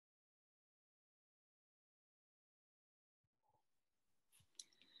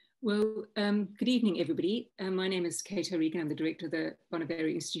Well, good evening, everybody. My name is Kate O'Regan. I'm the director of the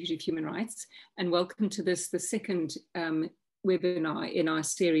Bonavero Institute of Human Rights, and welcome to the second webinar in our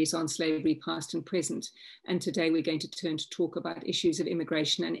series on slavery, past and present. And today we're going to turn to talk about issues of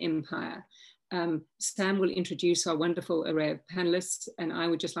immigration and empire. Sam will introduce our wonderful array of panelists, and I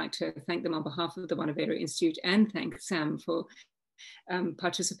would just like to thank them on behalf of the Bonavero Institute and thank Sam for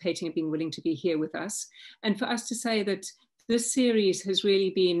participating and being willing to be here with us. And for us to say that this series has really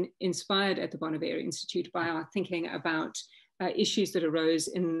been inspired at the Bonavero Institute by our thinking about issues that arose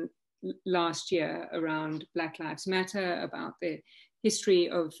in last year around Black Lives Matter, about the history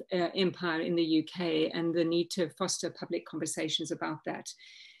of empire in the UK and the need to foster public conversations about that.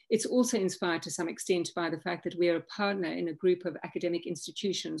 It's also inspired to some extent by the fact that we are a partner in a group of academic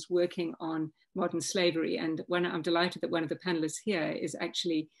institutions working on modern slavery. And I'm delighted that one of the panelists here is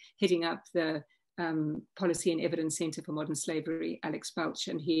actually heading up the Policy and Evidence Center for Modern Slavery, Alex Balch,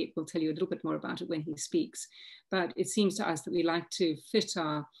 and he will tell you a little bit more about it when he speaks. But it seems to us that we like to fit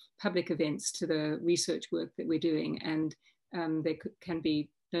our public events to the research work that we're doing, and there can be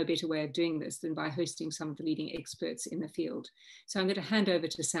no better way of doing this than by hosting some of the leading experts in the field. So I'm going to hand over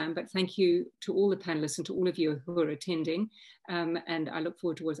to Sam, but thank you to all the panelists and to all of you who are attending. And I look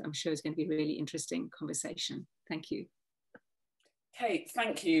forward to what I'm sure is going to be a really interesting conversation. Thank you. Kate,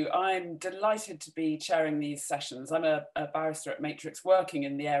 thank you. I'm delighted to be chairing these sessions. I'm a barrister at Matrix working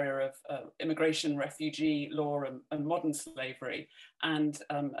in the area of immigration, refugee law and modern slavery. And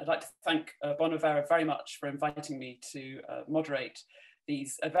I'd like to thank Bonavero very much for inviting me to moderate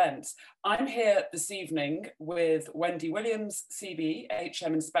these events. I'm here this evening with Wendy Williams, CB,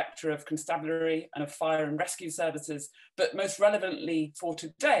 HM Inspector of Constabulary and of Fire and Rescue Services, but most relevantly for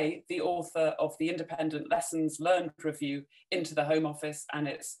today, the author of the independent Lessons Learned review into the Home Office and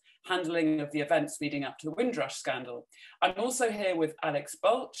its handling of the events leading up to the Windrush scandal. I'm also here with Alex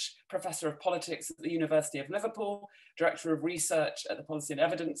Balch, Professor of Politics at the University of Liverpool, Director of Research at the Policy and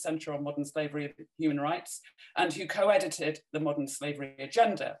Evidence Centre on Modern Slavery and Human Rights, and who co-edited the Modern Slavery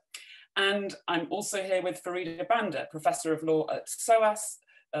Agenda. And I'm also here with Fareda Banda, Professor of Law at SOAS,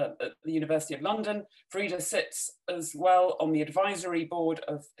 at the University of London. Fareda sits as well on the advisory board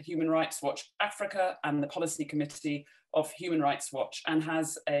of Human Rights Watch Africa and the Policy Committee of Human Rights Watch, and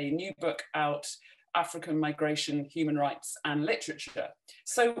has a new book out, African Migration, Human Rights and Literature.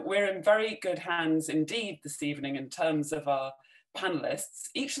 So we're in very good hands indeed this evening in terms of our panelists.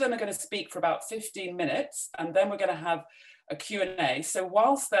 Each of them are going to speak for about 15 minutes, and then we're going to have a Q&A. So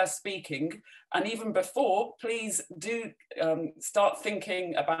whilst they're speaking, and even before, please do start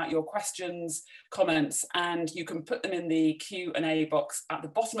thinking about your questions, comments, and you can put them in the Q&A box at the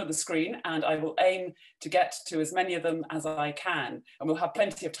bottom of the screen, and I will aim to get to as many of them as I can. And we'll have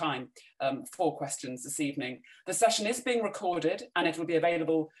plenty of time for questions this evening. The session is being recorded, and it will be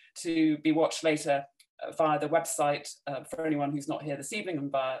available to be watched later via the website for anyone who's not here this evening,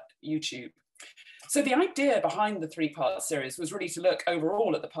 and via YouTube. So the idea behind the three-part series was really to look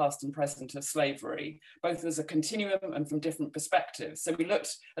overall at the past and present of slavery, both as a continuum and from different perspectives. So we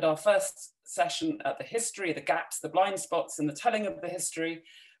looked at our first session at the history, the gaps, the blind spots in the telling of the history,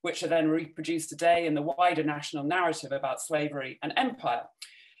 which are then reproduced today in the wider national narrative about slavery and empire.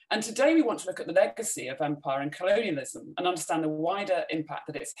 And today we want to look at the legacy of empire and colonialism and understand the wider impact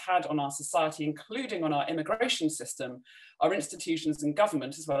that it's had on our society, including on our immigration system, our institutions and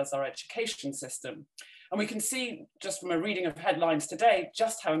government, as well as our education system. And we can see just from a reading of headlines today,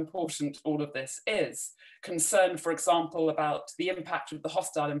 just how important all of this is. Concern, for example, about the impact of the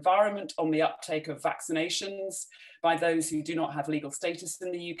hostile environment on the uptake of vaccinations by those who do not have legal status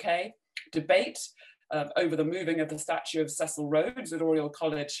in the UK. Debate over the moving of the statue of Cecil Rhodes at Oriel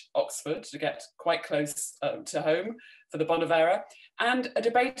College, Oxford, to get quite close to home for the Bonavero, and a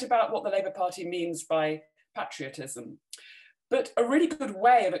debate about what the Labour Party means by patriotism. But a really good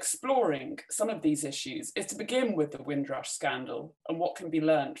way of exploring some of these issues is to begin with the Windrush scandal and what can be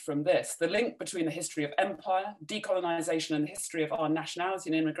learned from this. The link between the history of empire, decolonisation, and the history of our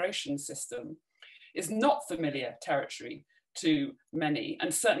nationality and immigration system is not familiar territory to many,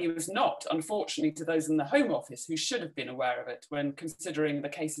 and certainly was not, unfortunately, to those in the Home Office who should have been aware of it when considering the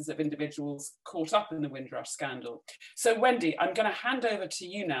cases of individuals caught up in the Windrush scandal. So Wendy, I'm going to hand over to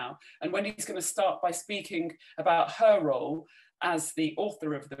you now, and Wendy's going to start by speaking about her role as the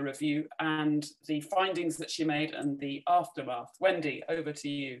author of the review and the findings that she made and the aftermath. Wendy, over to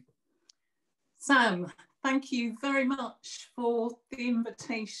you. Sam, thank you very much for the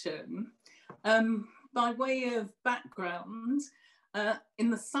invitation. By way of background, In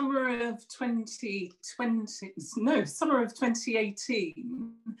the summer of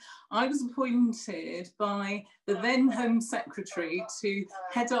 2018, I was appointed by the then Home Secretary to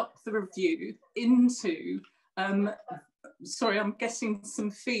head up the review into, sorry, I'm getting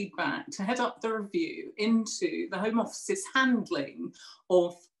some feedback, to head up the review into the Home Office's handling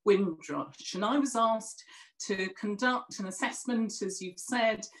of Windrush. And I was asked to conduct an assessment, as you've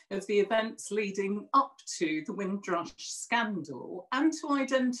said, of the events leading up to the Windrush scandal and to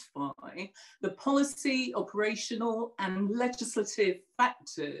identify the policy, operational and legislative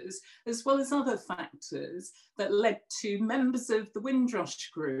factors, as well as other factors that led to members of the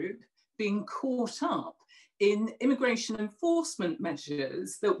Windrush group being caught up in immigration enforcement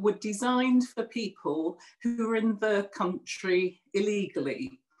measures that were designed for people who were in the country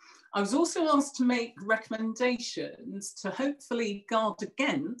illegally. I was also asked to make recommendations to hopefully guard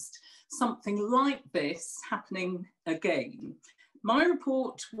against something like this happening again. My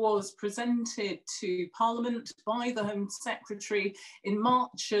report was presented to Parliament by the Home Secretary in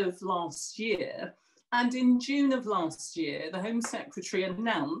March of last year. And in June of last year, the Home Secretary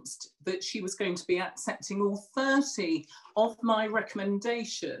announced that she was going to be accepting all 30 of my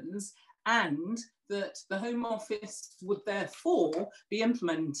recommendations and that the Home Office would therefore be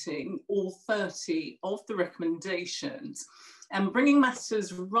implementing all 30 of the recommendations. And bringing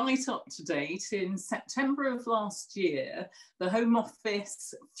matters right up to date, in September of last year, the Home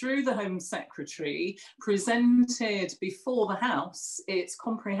Office, through the Home Secretary, presented before the House its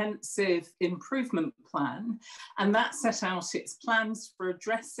comprehensive improvement plan, and that set out its plans for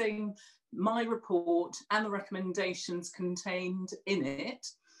addressing my report and the recommendations contained in it.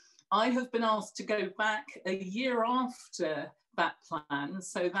 I have been asked to go back a year after that plan,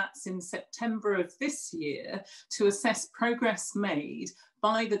 so that's in September of this year, to assess progress made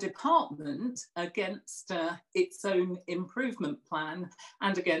by the department against its own improvement plan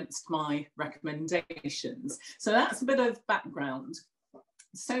and against my recommendations. So that's a bit of background.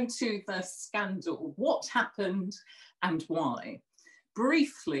 So to the scandal, what happened and why?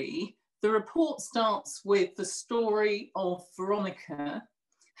 Briefly, the report starts with the story of Veronica,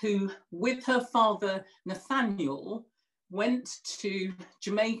 who with her father Nathaniel went to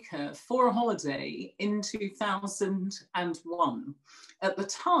Jamaica for a holiday in 2001. At the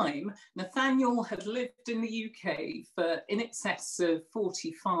time, Nathaniel had lived in the UK for in excess of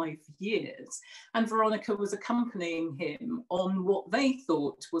 45 years, and Veronica was accompanying him on what they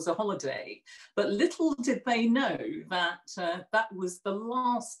thought was a holiday. But little did they know that that was the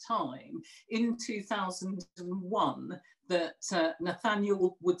last time in 2001 that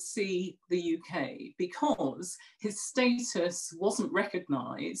Nathaniel would see the UK, because his status wasn't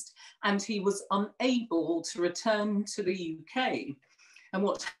recognised and he was unable to return to the UK. And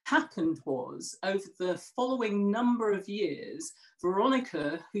what happened was, over the following number of years,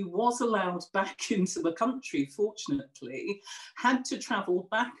 Veronica, who was allowed back into the country, fortunately, had to travel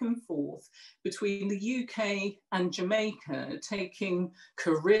back and forth between the UK and Jamaica, taking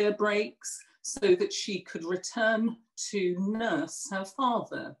career breaks so that she could return to nurse her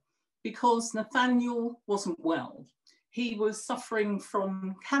father, because Nathaniel wasn't well. He was suffering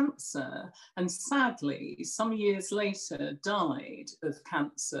from cancer and sadly, some years later, died of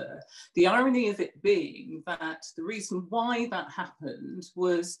cancer. The irony of it being that the reason why that happened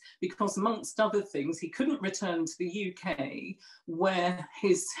was because, amongst other things, he couldn't return to the UK where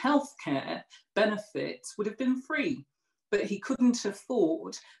his healthcare benefits would have been free, but he couldn't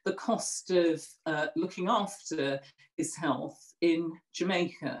afford the cost of looking after his health in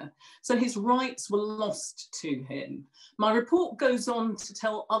Jamaica. So his rights were lost to him. My report goes on to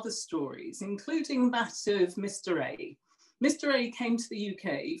tell other stories, including that of Mr. A. Mr. A came to the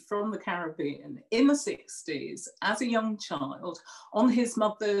UK from the Caribbean in the 60s as a young child on his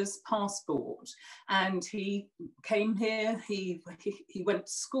mother's passport. And he came here, he went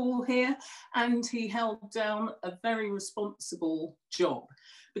to school here, and he held down a very responsible job.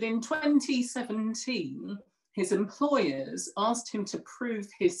 But in 2017, his employers asked him to prove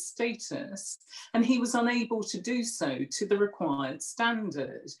his status, and he was unable to do so to the required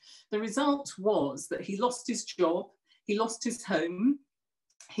standard. The result was that he lost his job, he lost his home,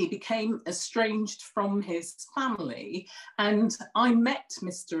 he became estranged from his family, and I met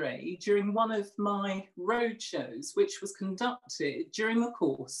Mr. A during one of my roadshows, which was conducted during the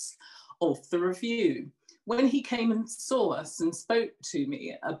course of the review. When he came and saw us and spoke to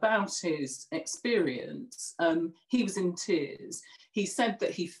me about his experience, he was in tears. He said that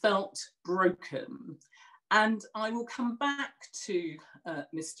he felt broken. And I will come back to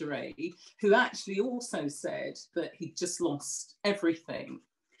Mr. A, who actually also said that he just lost everything.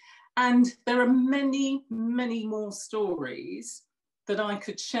 And there are many, many more stories that I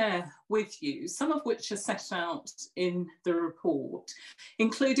could share with you, some of which are set out in the report,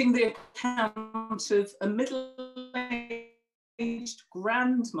 including the account of a middle-aged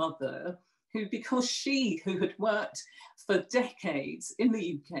grandmother who had worked for decades in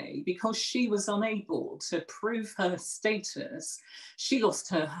the UK, because she was unable to prove her status, she lost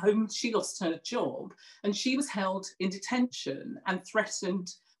her home, she lost her job, and she was held in detention and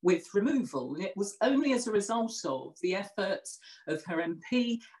threatened with removal. And it was only as a result of the efforts of her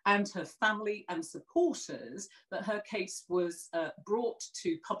MP and her family and supporters that her case was brought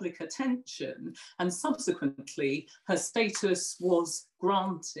to public attention, and subsequently her status was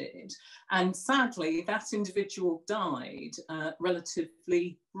granted. And sadly, that individual died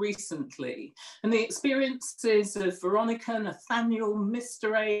relatively recently. And the experiences of Veronica, Nathaniel,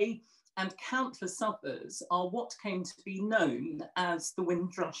 Mr. A, and countless others are what came to be known as the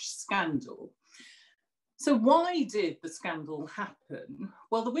Windrush scandal. So why did the scandal happen?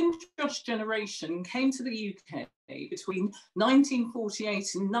 Well, the Windrush generation came to the UK between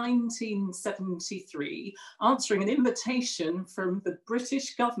 1948 and 1973, answering an invitation from the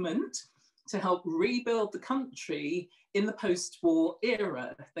British government to help rebuild the country in the post-war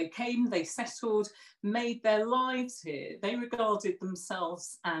era. They came, they settled, made their lives here. They regarded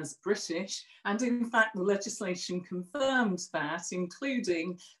themselves as British, and in fact the legislation confirmed that,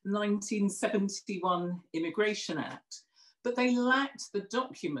 including the 1971 Immigration Act. But they lacked the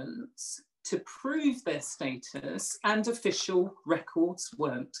documents to prove their status, and official records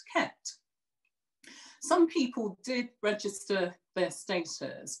weren't kept. Some people did register their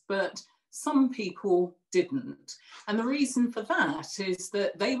status, but some people didn't. And the reason for that is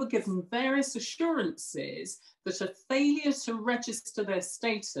that they were given various assurances that a failure to register their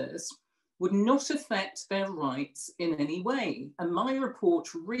status would not affect their rights in any way. And my report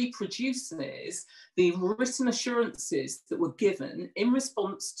reproduces the written assurances that were given in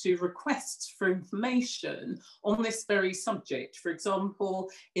response to requests for information on this very subject. For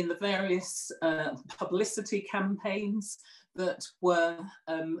example, in the various publicity campaigns that were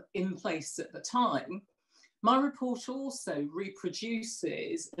in place at the time. My report also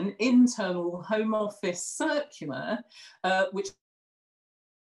reproduces an internal Home Office circular, which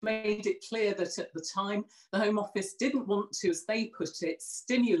made it clear that at the time, the Home Office didn't want to, as they put it,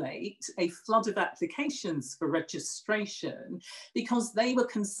 stimulate a flood of applications for registration, because they were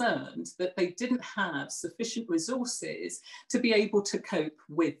concerned that they didn't have sufficient resources to be able to cope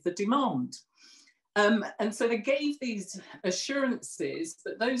with the demand. And so they gave these assurances,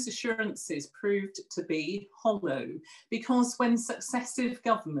 but those assurances proved to be hollow, because when successive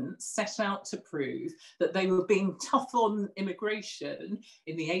governments set out to prove that they were being tough on immigration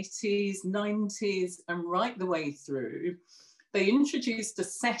in the 80s, 90s, and right the way through, they introduced a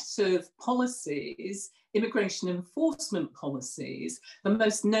set of policies, immigration enforcement policies, the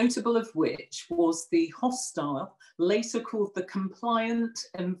most notable of which was the hostile, later called the compliant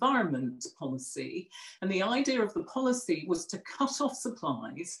environment policy. And the idea of the policy was to cut off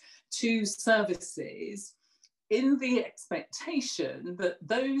supplies to services in the expectation that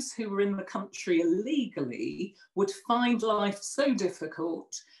those who were in the country illegally would find life so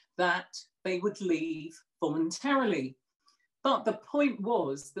difficult that they would leave voluntarily. But the point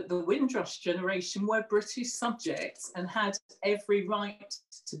was that the Windrush generation were British subjects and had every right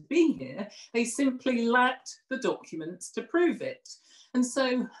to be here. They simply lacked the documents to prove it. And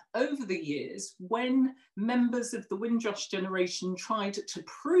so over the years, when members of the Windrush generation tried to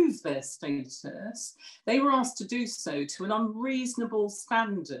prove their status, they were asked to do so to an unreasonable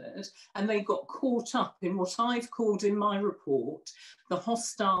standard, and they got caught up in what I've called in my report, the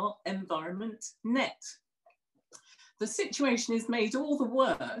hostile environment net. The situation is made all the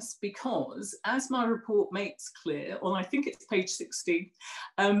worse because, as my report makes clear, on I think it's page 16,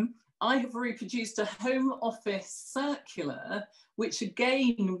 I have reproduced a Home Office circular, which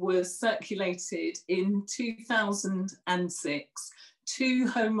again was circulated in 2006 to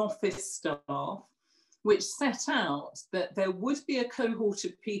Home Office staff, which set out that there would be a cohort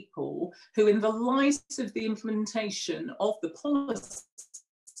of people who, in the light of the implementation of the policy,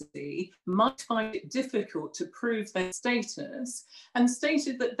 might find it difficult to prove their status, and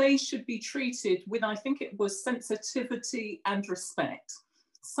stated that they should be treated with, I think it was, sensitivity and respect.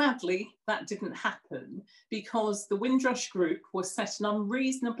 Sadly, that didn't happen because the Windrush group was set an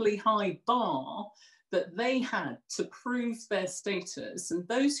unreasonably high bar that they had to prove their status, and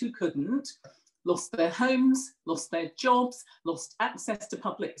those who couldn't lost their homes, lost their jobs, lost access to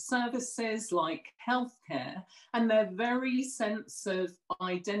public services like healthcare, and their very sense of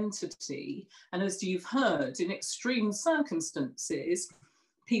identity. And as you've heard, in extreme circumstances,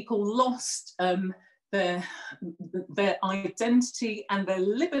 people lost their identity and their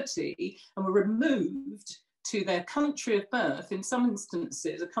liberty, and were removed to their country of birth, in some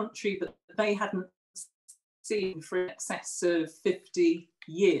instances, a country that they hadn't seen for in excess of 50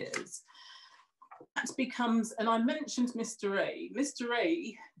 years. That becomes, and I mentioned Mr. A. Mr.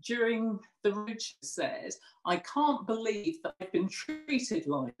 A, during the roadshow, said, "I can't believe that I've been treated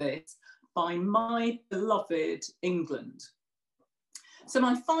like this by my beloved England." So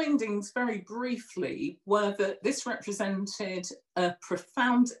my findings, very briefly, were that this represented a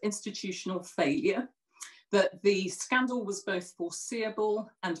profound institutional failure, that the scandal was both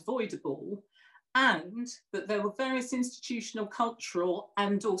foreseeable and avoidable, and that there were various institutional, cultural,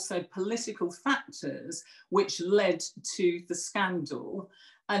 and also political factors which led to the scandal.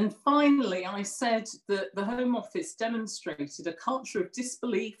 And finally, I said that the Home Office demonstrated a culture of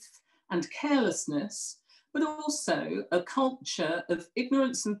disbelief and carelessness, but also a culture of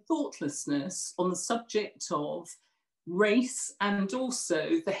ignorance and thoughtlessness on the subject of race and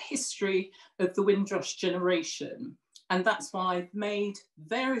also the history of the Windrush generation. And that's why I've made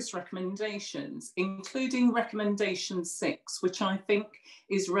various recommendations, including recommendation 6, which I think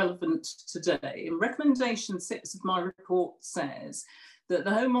is relevant today. And recommendation 6 of my report says that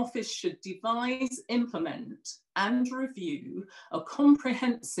the Home Office should devise, implement, and review a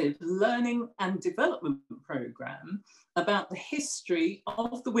comprehensive learning and development programme about the history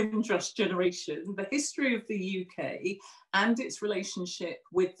of the Windrush generation, the history of the UK, and its relationship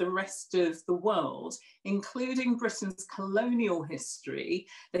with the rest of the world, including Britain's colonial history,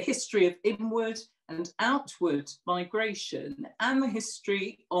 the history of inward and outward migration, and the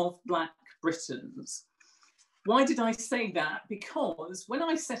history of Black Britons. Why did I say that? Because when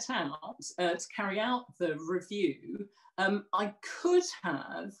I set out to carry out the review, I could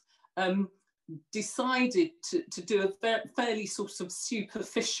have decided to do a fairly sort of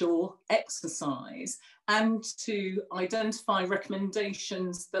superficial exercise and to identify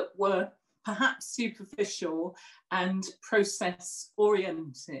recommendations that were perhaps superficial and process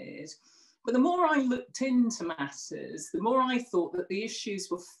oriented. But the more I looked into matters, the more I thought that the issues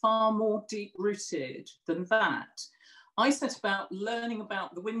were far more deep-rooted than that. I set about learning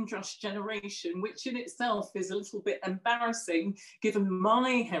about the Windrush generation, which in itself is a little bit embarrassing given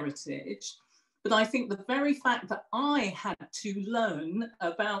my heritage. But I think the very fact that I had to learn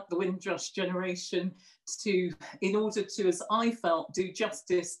about the Windrush generation in order to, as I felt, do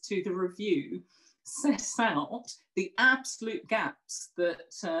justice to the review, sets out the absolute gaps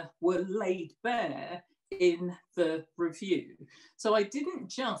that were laid bare in the review. So I didn't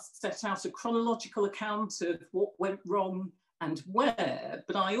just set out a chronological account of what went wrong and where,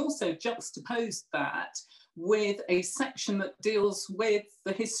 but I also juxtaposed that with a section that deals with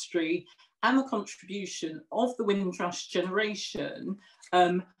the history and the contribution of the Windrush generation.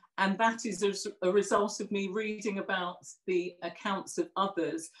 And that is a result of me reading about the accounts of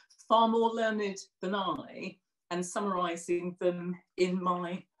others far more learned than I, and summarising them in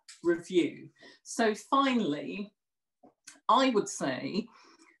my review. So finally, I would say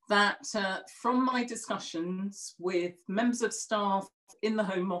that from my discussions with members of staff in the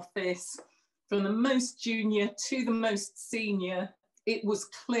Home Office, from the most junior to the most senior, it was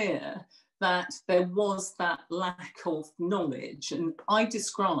clear that there was that lack of knowledge. And I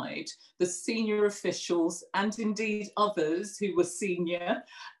described the senior officials and indeed others who were senior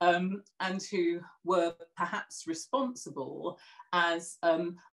and who were perhaps responsible as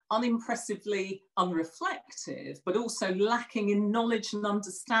unimpressively unreflective, but also lacking in knowledge and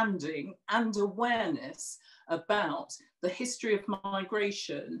understanding and awareness about the history of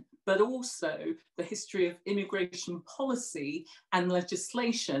migration, but also the history of immigration policy and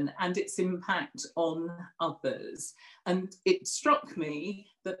legislation and its impact on others. And it struck me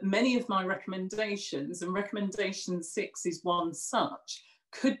that many of my recommendations, and recommendation 6 is one such,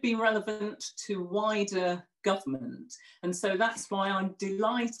 could be relevant to wider government. And so that's why I'm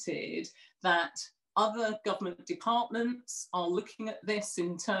delighted that other government departments are looking at this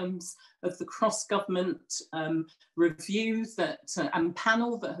in terms of the cross-government review and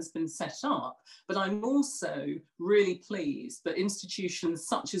panel that has been set up. But I'm also really pleased that institutions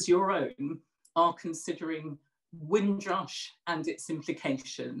such as your own are considering Windrush and its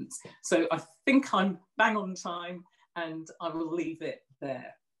implications. So I think I'm bang on time, and I will leave it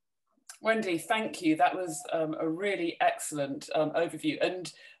there. Wendy, thank you. That was a really excellent overview.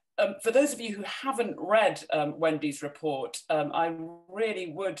 And For those of you who haven't read Wendy's report, I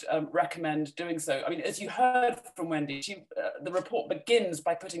really would recommend doing so. I mean, as you heard from Wendy, the report begins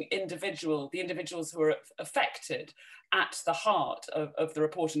by putting the individuals who are affected at the heart of the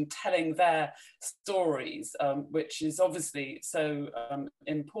report and telling their stories, which is obviously so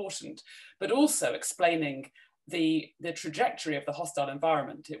important, but also explaining the trajectory of the hostile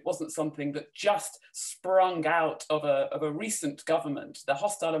environment. It wasn't something that just sprung out of a recent government. The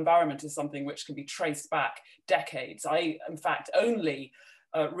hostile environment is something which can be traced back decades. I, in fact, only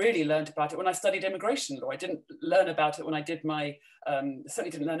really learned about it when I studied immigration law. I didn't learn about it when I did my, certainly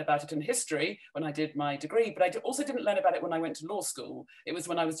didn't learn about it in history when I did my degree, but I also didn't learn about it when I went to law school. It was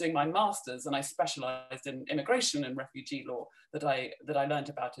when I was doing my master's and I specialized in immigration and refugee law that I learned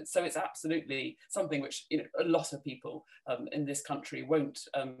about it. So it's absolutely something which, you know, a lot of people in this country won't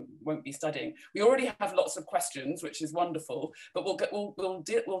be studying. We already have lots of questions, which is wonderful, but we'll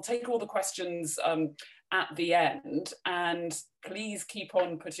take all the questions at the end, and please keep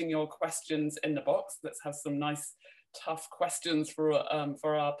on putting your questions in the box. Let's have some nice tough questions for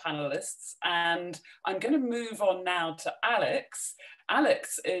our panelists. And I'm going to move on now to Alex.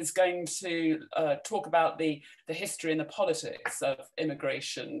 Alex is going to talk about the history and the politics of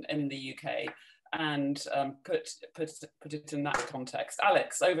immigration in the UK and put it in that context.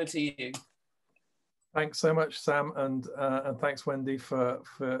 Alex, over to you. Thanks so much, Sam, and thanks, Wendy, for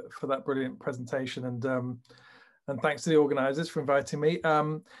that brilliant presentation, and thanks to the organisers for inviting me.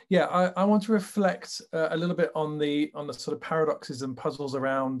 Yeah, I want to reflect a little bit on the sort of paradoxes and puzzles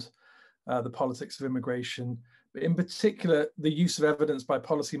around the politics of immigration, but in particular the use of evidence by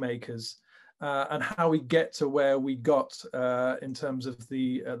policymakers and how we get to where we got in terms of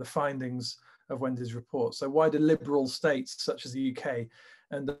the findings of Wendy's report. So why do liberal states such as the UK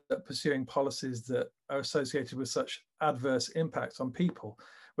end up pursuing policies that are associated with such adverse impacts on people,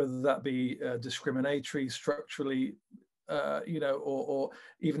 whether that be discriminatory, structurally, you know, or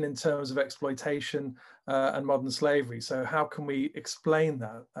even in terms of exploitation and modern slavery? So how can we explain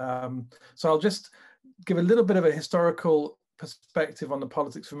that? So I'll just give a little bit of a historical perspective on the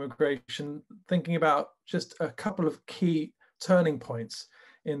politics of immigration, thinking about just a couple of key turning points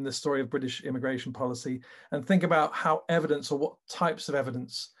in the story of British immigration policy, and think about how evidence, or what types of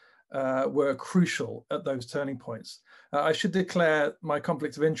evidence were crucial at those turning points. I should declare my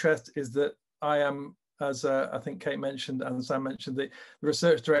conflict of interest is that I am, as I think Kate mentioned and Sam mentioned, the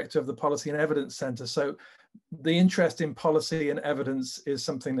research director of the Policy and Evidence Centre. So the interest in policy and evidence is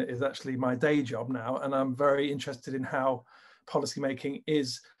something that is actually my day job now, and I'm very interested in how policymaking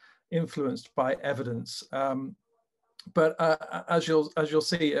is influenced by evidence. But as you'll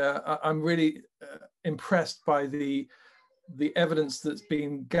see, I'm really impressed by the evidence that's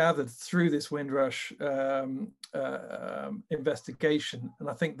been gathered through this Windrush investigation, and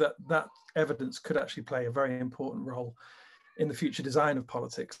I think that evidence could actually play a very important role in the future design of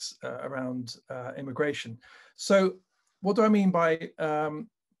politics around immigration. So, what do I mean by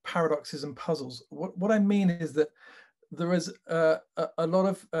paradoxes and puzzles? What I mean is that there is a lot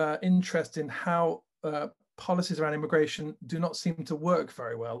of interest in how policies around immigration do not seem to work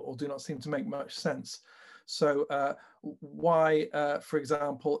very well, or do not seem to make much sense. So why, for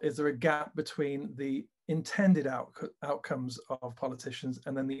example, is there a gap between the intended outcomes of politicians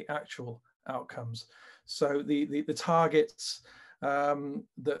and then the actual outcomes? So the targets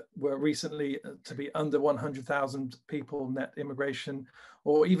that were recently to be under 100,000 people net immigration,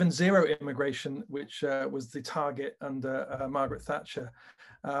 or even zero immigration, which was the target under Margaret Thatcher.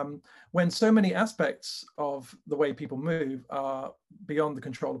 When so many aspects of the way people move are beyond the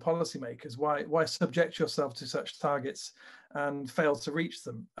control of policymakers, why subject yourself to such targets and fail to reach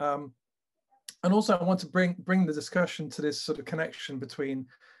them? And also, I want to bring the discussion to this sort of connection between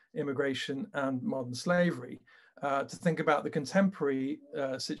immigration and modern slavery, to think about the contemporary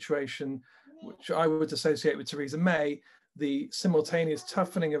situation, which I would associate with Theresa May, the simultaneous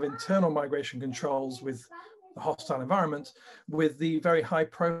toughening of internal migration controls with the hostile environment, with the very high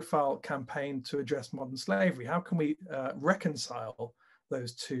profile campaign to address modern slavery. How can we reconcile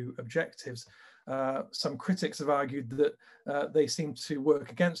those two objectives? Some critics have argued that they seem to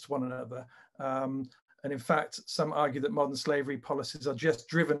work against one another. And in fact, some argue that modern slavery policies are just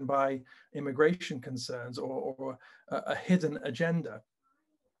driven by immigration concerns or a hidden agenda.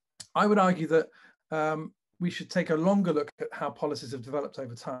 I would argue that we should take a longer look at how policies have developed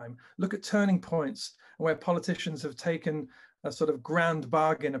over time, look at turning points where politicians have taken a sort of grand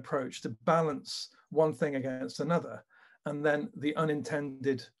bargain approach to balance one thing against another, and then the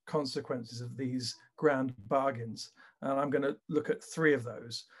unintended consequences of these grand bargains. And I'm going to look at three of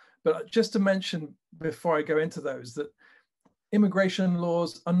those. But just to mention before I go into those, that immigration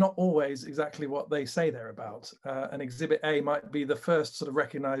laws are not always exactly what they say they're about. And Exhibit A might be the first sort of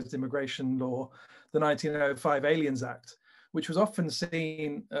recognized immigration law, the 1905 Aliens Act, which was often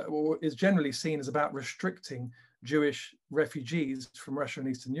seen, or is generally seen as about restricting Jewish refugees from Russia and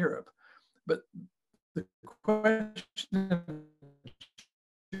Eastern Europe. But the question of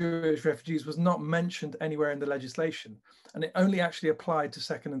Jewish refugees was not mentioned anywhere in the legislation, and it only actually applied to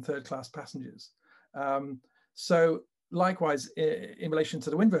second and third class passengers. So likewise, in relation to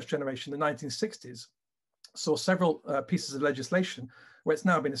the Windrush generation, the 1960s saw several pieces of legislation where it's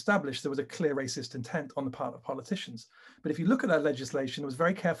now been established there was a clear racist intent on the part of politicians. But if you look at that legislation, it was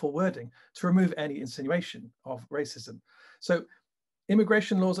very careful wording to remove any insinuation of racism. So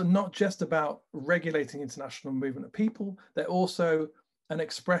immigration laws are not just about regulating international movement of people, they're also an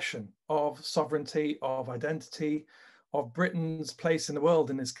expression of sovereignty, of identity, of Britain's place in the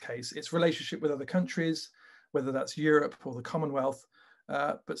world in this case, its relationship with other countries, whether that's Europe or the Commonwealth,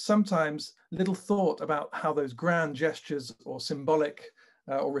 but sometimes little thought about how those grand gestures or symbolic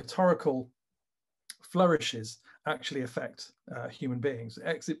or rhetorical flourishes actually affect human beings.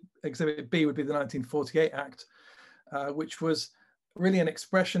 Exhibit B would be the 1948 Act, which was really an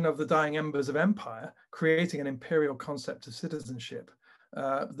expression of the dying embers of empire, creating an imperial concept of citizenship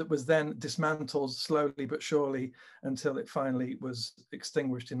that was then dismantled slowly but surely until it finally was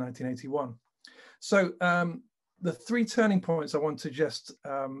extinguished in 1981. So the three turning points I want to just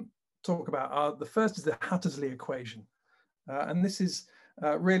talk about are, the first is the Hattersley equation. And this is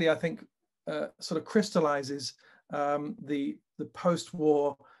really, I think, sort of crystallizes the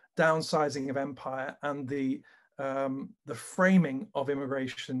post-war downsizing of empire and the framing of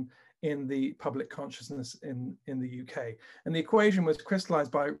immigration in the public consciousness in the UK. And the equation was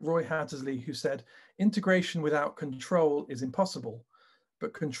crystallized by Roy Hattersley, who said, integration without control is impossible,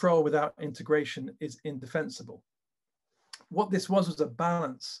 but control without integration is indefensible. What this was a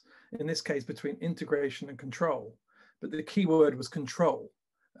balance, in this case, between integration and control. But the key word was control.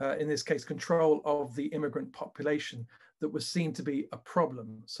 In this case, control of the immigrant population that was seen to be a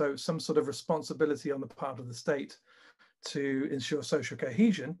problem. So some sort of responsibility on the part of the state to ensure social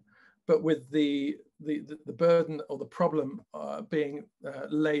cohesion, but with the burden or the problem being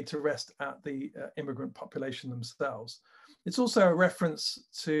laid to rest at the immigrant population themselves. It's also a reference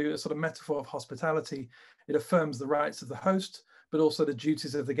to a sort of metaphor of hospitality. It affirms the rights of the host, but also the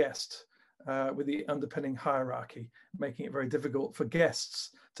duties of the guest, with the underpinning hierarchy, making it very difficult for guests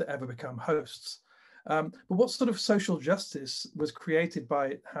to ever become hosts. But what sort of social justice was created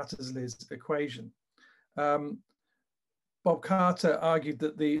by Hattersley's equation? Bob Carter argued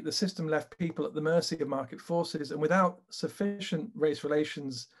that the system left people at the mercy of market forces, and without sufficient race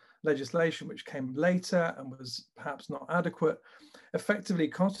relations legislation, which came later and was perhaps not adequate, effectively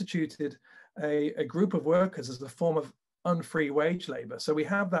constituted a group of workers as a form of unfree wage labor. So we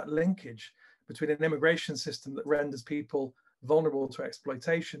have that linkage between an immigration system that renders people vulnerable to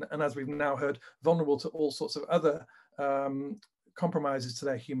exploitation, and as we've now heard, vulnerable to all sorts of other compromises to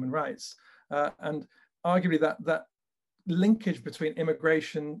their human rights. And arguably that linkage between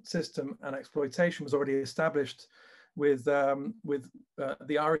immigration system and exploitation was already established with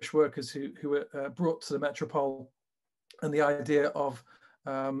the Irish workers who were brought to the metropole, and the idea of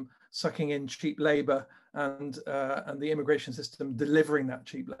sucking in cheap labour and the immigration system delivering that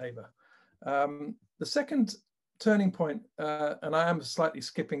cheap labour. The second turning point, and I am slightly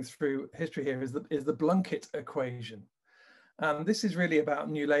skipping through history here, is the Blunkett equation. And this is really about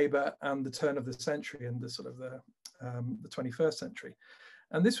New Labour and the turn of the century and the sort of the 21st century.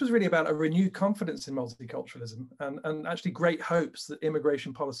 And this was really about a renewed confidence in multiculturalism and actually great hopes that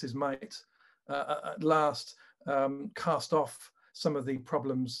immigration policies might at last cast off some of the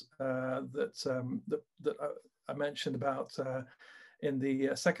problems that I mentioned about in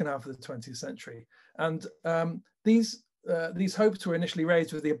the second half of the 20th century. And these hopes were initially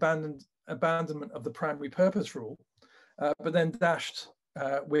raised with the abandonment of the primary purpose rule, but then dashed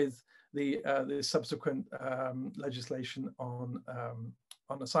with the subsequent legislation on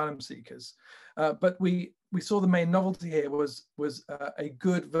asylum seekers. But we saw the main novelty here was a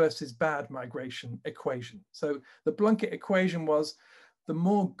good versus bad migration equation. So the Blunkett equation was the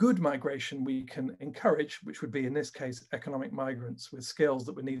more good migration we can encourage, which would be in this case economic migrants with skills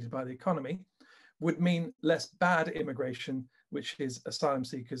that were needed by the economy, would mean less bad immigration, which is asylum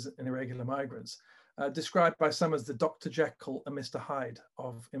seekers and irregular migrants, described by some as the Dr. Jekyll and Mr. Hyde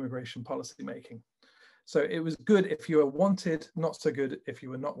of immigration policy making. So it was good if you were wanted, not so good if you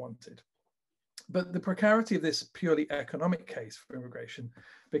were not wanted. But the precarity of this purely economic case for immigration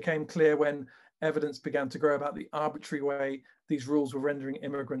became clear when evidence began to grow about the arbitrary way these rules were rendering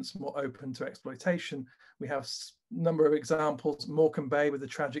immigrants more open to exploitation. We have a number of examples, Morecambe Bay with the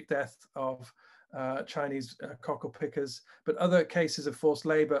tragic death of Chinese cockle pickers, but other cases of forced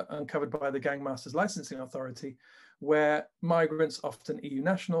labour uncovered by the Gangmasters Licensing Authority, where migrants, often EU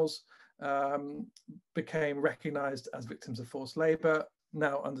nationals, became recognised as victims of forced labour,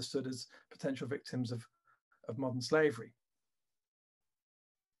 now understood as potential victims of modern slavery.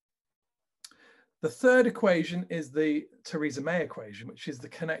 The third equation is the Theresa May equation, which is the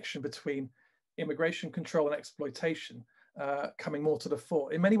connection between immigration control and exploitation coming more to the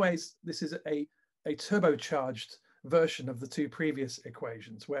fore. In many ways, this is a turbocharged version of the two previous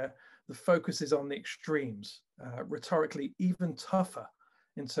equations, where the focus is on the extremes, rhetorically even tougher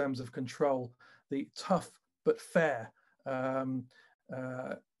in terms of control, the tough but fair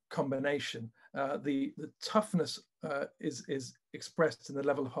combination. The toughness is expressed in the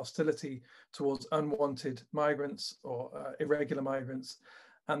level of hostility towards unwanted migrants or irregular migrants,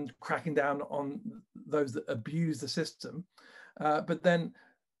 and cracking down on those that abuse the system. But then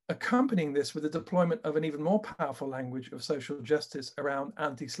accompanying this with the deployment of an even more powerful language of social justice around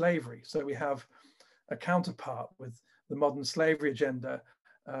anti-slavery. So we have a counterpart with the modern slavery agenda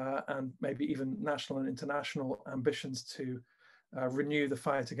and maybe even national and international ambitions to renew the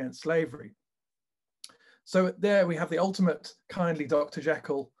fight against slavery. So there we have the ultimate kindly Dr.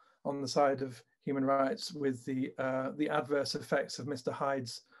 Jekyll on the side of human rights, with the adverse effects of Mr.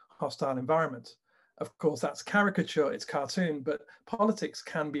 Hyde's hostile environment. Of course, that's caricature, it's cartoon, but politics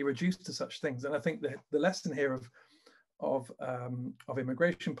can be reduced to such things. And I think that the lesson here of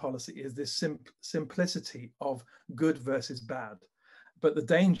immigration policy is this simplicity of good versus bad. But the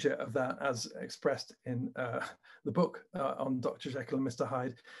danger of that, as expressed in the book on Dr. Jekyll and Mr.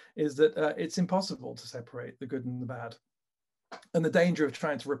 Hyde, is that it's impossible to separate the good and the bad. And the danger of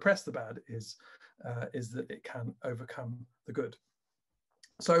trying to repress the bad is that it can overcome the good.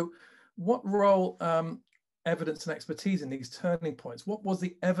 So what role evidence and expertise in these turning points? What was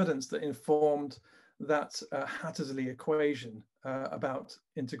the evidence that informed that Hattersley equation about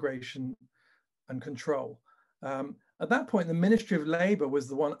integration and control? At that point, the Ministry of Labour was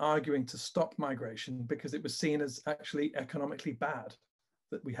the one arguing to stop migration because it was seen as actually economically bad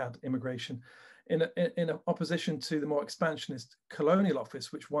that we had immigration, in opposition to the more expansionist Colonial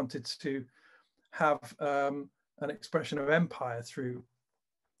Office, which wanted to have an expression of empire through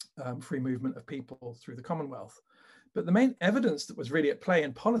free movement of people through the Commonwealth. But the main evidence that was really at play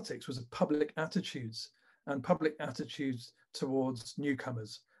in politics was public attitudes, and public attitudes towards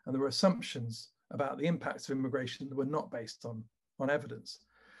newcomers. And there were assumptions about the impacts of immigration that were not based on evidence.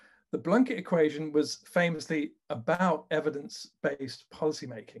 The Blunkett equation was famously about evidence-based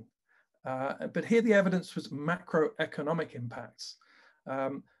policymaking. But here the evidence was macroeconomic impacts.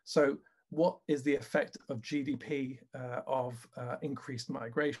 So what is the effect of GDP of increased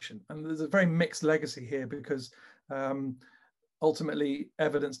migration? And there's a very mixed legacy here, because ultimately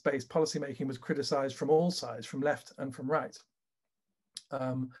evidence-based policymaking was criticized from all sides, from left and from right.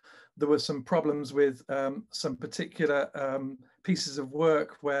 There were some problems with some particular pieces of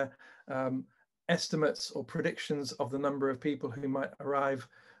work where estimates or predictions of the number of people who might arrive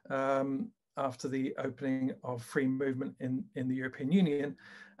after the opening of free movement in the European Union.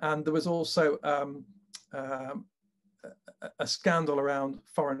 And there was also a scandal around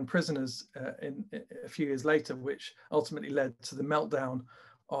foreign prisoners a few years later, which ultimately led to the meltdown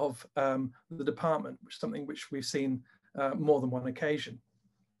of the department, which is something which we've seen more than one occasion.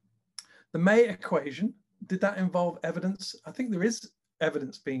 The May equation, did that involve evidence? I think there is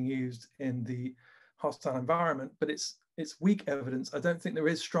evidence being used in the hostile environment, but it's weak evidence. I don't think there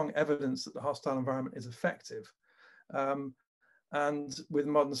is strong evidence that the hostile environment is effective. And with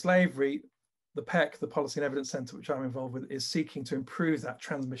modern slavery, the PEC, the Policy and Evidence Centre, which I'm involved with, is seeking to improve that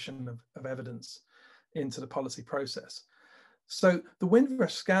transmission of evidence into the policy process. So the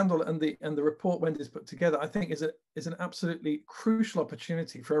Windrush scandal and the report Wendy's put together, I think, is an absolutely crucial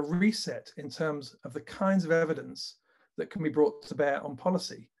opportunity for a reset in terms of the kinds of evidence that can be brought to bear on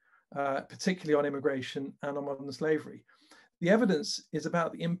policy, particularly on immigration and on modern slavery. The evidence is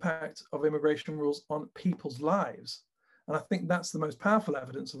about the impact of immigration rules on people's lives. And I think that's the most powerful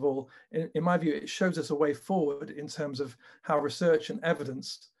evidence of all. In my view, it shows us a way forward in terms of how research and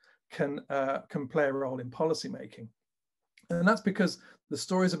evidence can play a role in policy making. And that's because the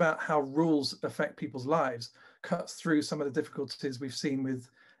stories about how rules affect people's lives cuts through some of the difficulties we've seen with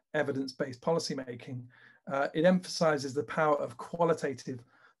evidence-based policymaking. It emphasizes the power of qualitative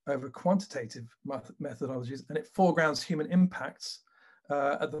over quantitative methodologies, and it foregrounds human impacts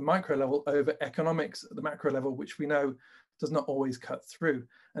at the micro level over economics at the macro level, which we know does not always cut through.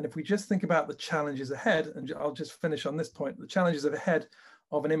 And if we just think about the challenges ahead, and I'll just finish on this point, the challenges ahead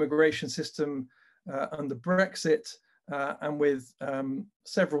of an immigration system under Brexit, and with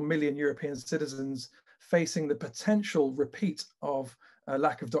several million European citizens facing the potential repeat of a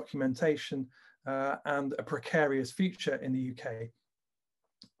lack of documentation and a precarious future in the UK.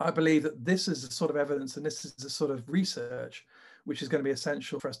 I believe that this is the sort of evidence and this is the sort of research which is going to be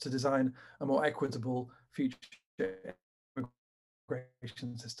essential for us to design a more equitable future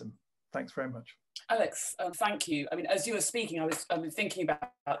immigration system. Thanks very much. Alex, thank you. I mean, as you were speaking, I was thinking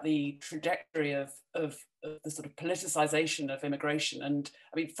about the trajectory of the sort of politicization of immigration. And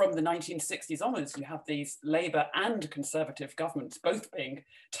I mean, from the 1960s onwards, you have these Labour and Conservative governments both being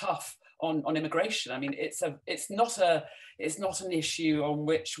tough on immigration. I mean, it's not an issue on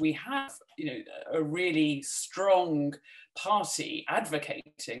which we have, you know, a really strong party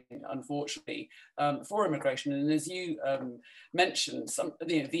advocating, unfortunately, for immigration. And as you mentioned,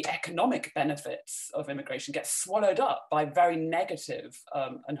 the economic benefits of immigration get swallowed up by very negative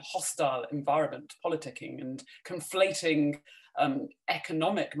and hostile environment politicking and conflating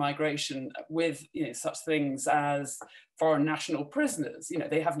economic migration with, you know, such things as foreign national prisoners. You know,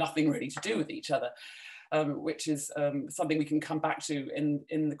 they have nothing really to do with each other. Which is something we can come back to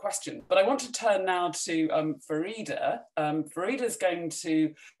in the question. But I want to turn now to Fareda. Fareda is going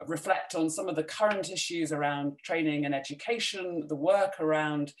to reflect on some of the current issues around training and education, the work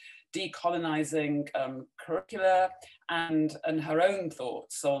around decolonising curricula, and her own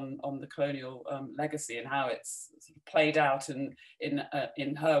thoughts on the colonial legacy and how it's sort of played out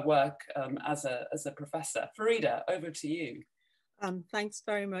in her work as a professor. Fareda, over to you. Thanks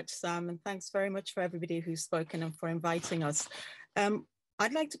very much, Sam, and thanks very much for everybody who's spoken and for inviting us.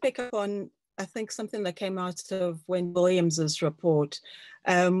 I'd like to pick up on, I think, something that came out of Wendy Williams's report,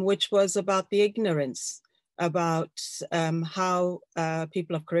 which was about the ignorance about how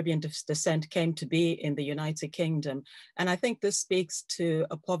people of Caribbean descent came to be in the United Kingdom. And I think this speaks to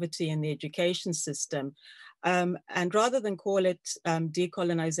a poverty in the education system. And rather than call it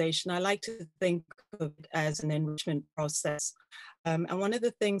decolonisation, I like to think of it as an enrichment process. And one of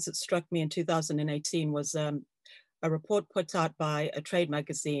the things that struck me in 2018 was a report put out by a trade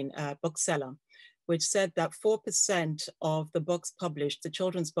magazine, Bookseller, which said that 4% of the books published, the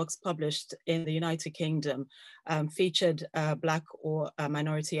children's books published in the United Kingdom, featured Black or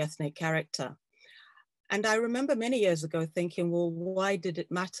minority ethnic character. And I remember many years ago thinking, well, why did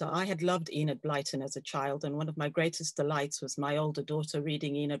it matter? I had loved Enid Blyton as a child, and one of my greatest delights was my older daughter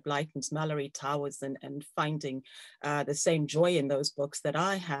reading Enid Blyton's Mallory Towers and finding the same joy in those books that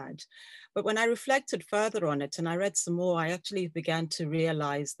I had. But when I reflected further on it and I read some more, I actually began to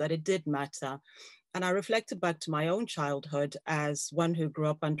realize that it did matter. And I reflected back to my own childhood as one who grew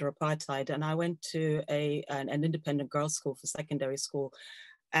up under apartheid, and I went to an independent girls' school for secondary school.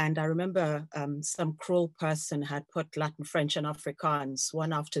 And I remember some cruel person had put Latin, French, and Afrikaans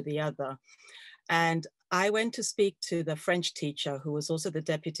one after the other. And I went to speak to the French teacher, who was also the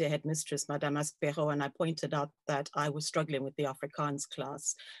deputy headmistress, Madame Aspero, and I pointed out that I was struggling with the Afrikaans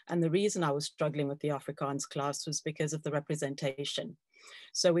class. And the reason I was struggling with the Afrikaans class was because of the representation.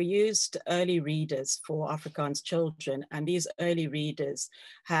 So we used early readers for Afrikaans children, and these early readers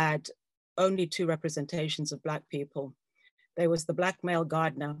had only 2 representations of Black people. There was the Black male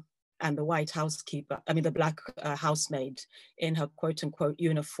gardener and the white housekeeper, the Black housemaid in her quote unquote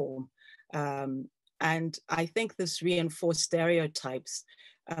uniform. And I think this reinforced stereotypes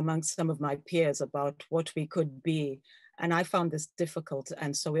amongst some of my peers about what we could be. And I found this difficult.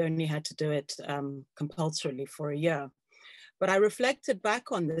 And so we only had to do it compulsorily for a year. But I reflected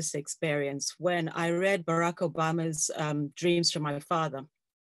back on this experience when I read Barack Obama's Dreams from My Father.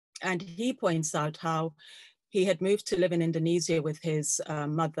 And he points out how he had moved to live in Indonesia with his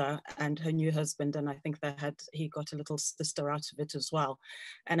mother and her new husband, and I think he got a little sister out of it as well.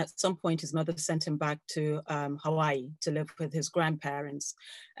 And at some point, his mother sent him back to Hawaii to live with his grandparents.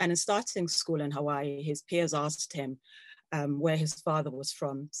 And in starting school in Hawaii, his peers asked him where his father was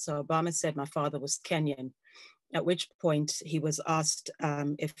from. So Obama said, my father was Kenyan, at which point he was asked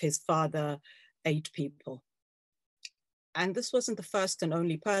if his father ate people. And this wasn't the first and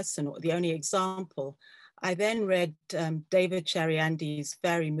only person or the only example. I then read David Chariandi's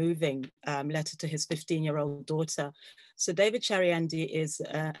very moving letter to his 15-year-old daughter. So David Chariandi is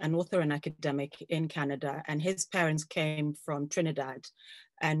an author and academic in Canada, and his parents came from Trinidad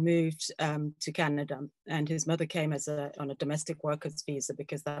and moved to Canada. And his mother came on a domestic workers visa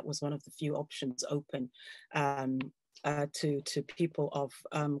because that was one of the few options open to people of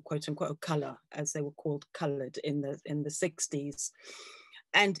quote unquote color, as they were called colored in the 60s.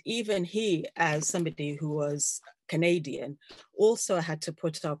 And even he, as somebody who was Canadian, also had to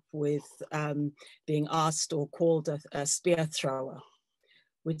put up with being asked or called a spear thrower,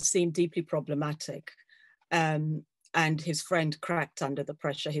 which seemed deeply problematic. And his friend cracked under the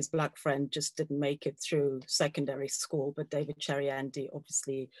pressure. His Black friend just didn't make it through secondary school, but David Cherry-Andy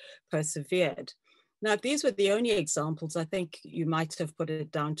obviously persevered. Now, if these were the only examples, I think you might have put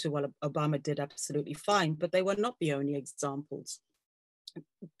it down to, well, Obama did absolutely fine, but they were not the only examples.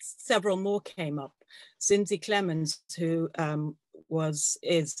 Several more came up. Cindy Clemens, who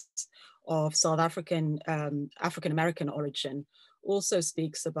is of South African-American origin, also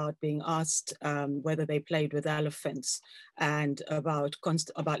speaks about being asked whether they played with elephants and about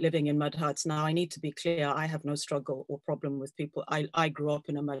living in mud huts. Now, I need to be clear, I have no struggle or problem with people. I grew up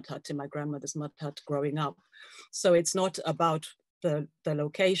in a mud hut, in my grandmother's mud hut growing up. So it's not about the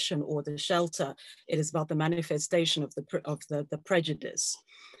location or the shelter, it is about the manifestation of the prejudice.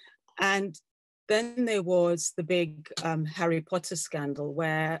 And then there was the big Harry Potter scandal,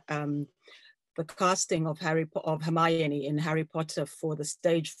 where the casting of Hermione in Harry Potter for the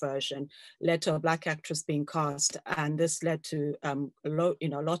stage version led to a Black actress being cast, and this led to a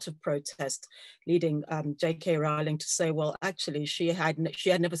lot of protest, leading J.K. Rowling to say, well, actually, she had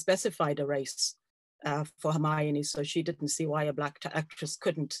never specified a race for Hermione, so she didn't see why a Black actress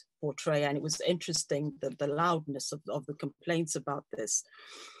couldn't portray. And it was interesting, the loudness of the complaints about this.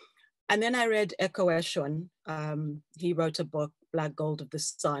 And then I read Eko Eshon. He wrote a book, Black Gold of the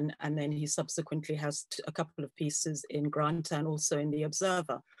Sun, and then he subsequently has a couple of pieces in Granta and also in The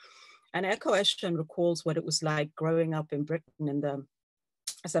Observer. And Eko Eshon recalls what it was like growing up in Britain in the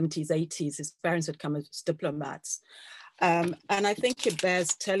 70s, 80s. His parents had come as diplomats. And I think it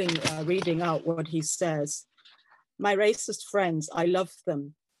bears reading out what he says. My racist friends, I loved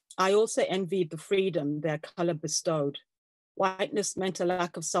them. I also envied the freedom their color bestowed. Whiteness meant a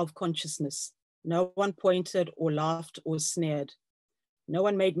lack of self-consciousness. No one pointed or laughed or sneered. No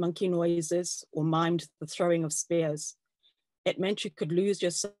one made monkey noises or mimed the throwing of spears. It meant you could lose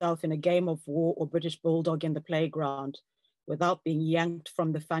yourself in a game of war or British bulldog in the playground without being yanked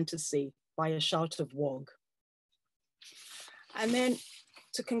from the fantasy by a shout of wog. And then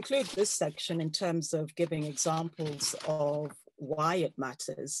to conclude this section in terms of giving examples of why it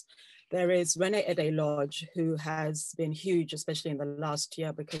matters, there is Renee Ede-Lodge, who has been huge, especially in the last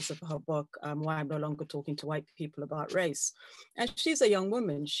year because of her book, Why I'm No Longer Talking to White People About Race. And she's a young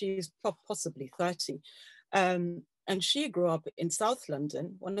woman, she's possibly 30. And she grew up in South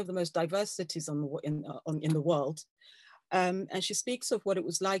London, one of the most diverse cities in the world. And she speaks of what it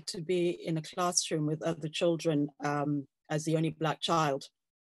was like to be in a classroom with other children as the only Black child.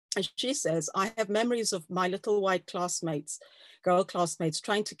 And she says, I have memories of my little white classmates, girl classmates,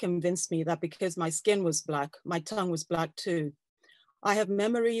 trying to convince me that because my skin was Black, my tongue was Black too. I have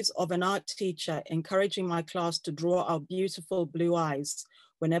memories of an art teacher encouraging my class to draw our beautiful blue eyes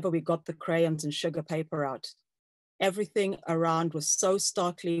whenever we got the crayons and sugar paper out. Everything around was so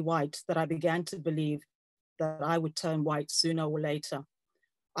starkly white that I began to believe that I would turn white sooner or later.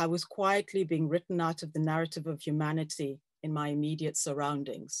 I was quietly being written out of the narrative of humanity in my immediate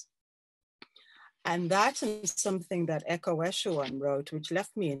surroundings. And that is something that Eko Eshon wrote, which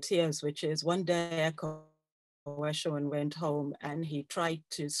left me in tears, which is one day Eko Eshon went home and he tried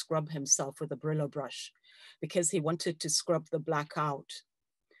to scrub himself with a Brillo brush because he wanted to scrub the Black out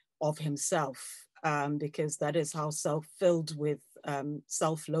of himself, because that is how filled with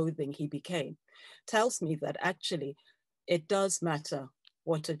self-loathing he became. Tells me that actually it does matter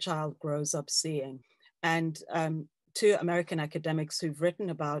what a child grows up seeing. And two American academics who've written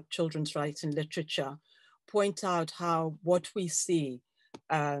about children's rights in literature point out how what we see,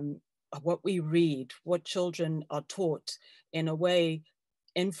 what we read, what children are taught in a way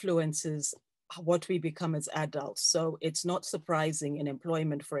influences what we become as adults. So it's not surprising in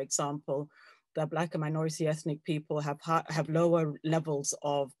employment, for example, that Black and minority ethnic people have lower levels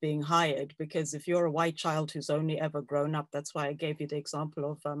of being hired, because if you're a white child who's only ever grown up, that's why I gave you the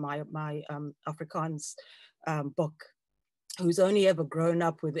example of my Afrikaans book, who's only ever grown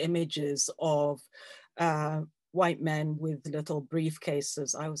up with images of white men with little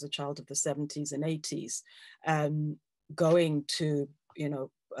briefcases. I was a child of the 70s and 80s, going to,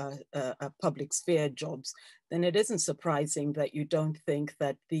 public sphere jobs, then it isn't surprising that you don't think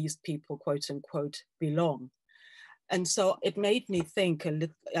that these people, quote unquote, belong. And so it made me think,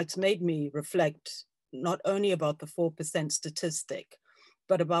 it's made me reflect not only about the 4% statistic,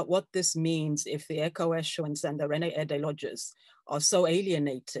 but about what this means if the Eko Eshons and the Renee Ede-Lodges are so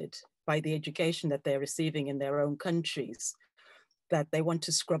alienated by the education that they're receiving in their own countries that they want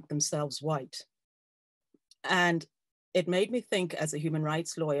to scrub themselves white. And it made me think as a human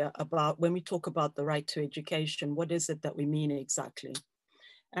rights lawyer about when we talk about the right to education, what is it that we mean exactly?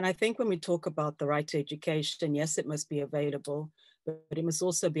 And I think when we talk about the right to education, yes, it must be available, but it must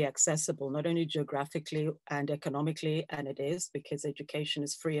also be accessible, not only geographically and economically, and it is, because education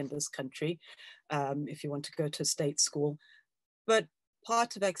is free in this country if you want to go to a state school. But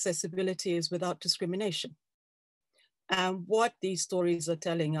part of accessibility is without discrimination. And what these stories are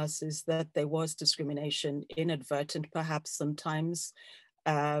telling us is that there was discrimination, inadvertent perhaps sometimes,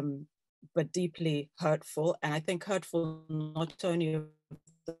 but deeply hurtful. And I think hurtful not only of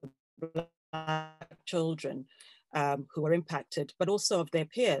the Black children who were impacted, but also of their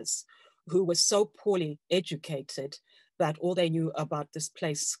peers who were so poorly educated that all they knew about this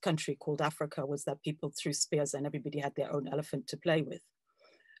country called Africa was that people threw spears and everybody had their own elephant to play with.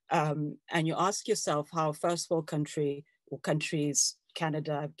 And you ask yourself how first world country or countries,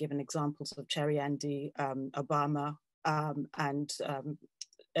 Canada, I've given examples of Cherry Andy, Obama, and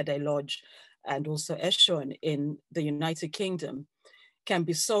Ede Lodge, and also Eshon in the United Kingdom, can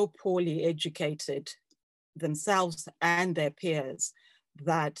be so poorly educated themselves and their peers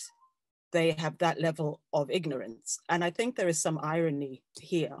that they have that level of ignorance. And I think there is some irony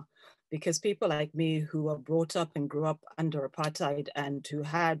here, because people like me who are brought up and grew up under apartheid and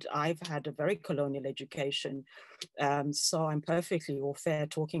I've had a very colonial education. So I'm perfectly all fair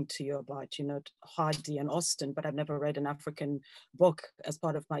talking to you about, Hardy and Austin, but I've never read an African book as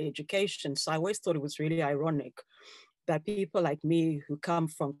part of my education. So I always thought it was really ironic that people like me who come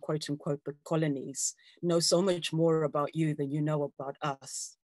from quote unquote the colonies know so much more about you than you know about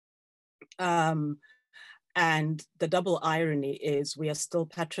us. And the double irony is we are still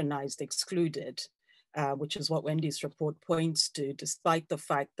patronized, excluded, which is what Wendy's report points to, despite the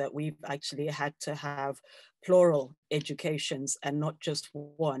fact that we've actually had to have plural educations and not just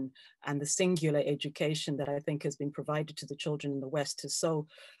one. And the singular education that I think has been provided to the children in the West is so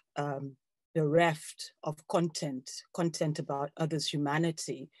bereft of content about others'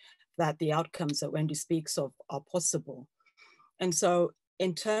 humanity, that the outcomes that Wendy speaks of are possible. And so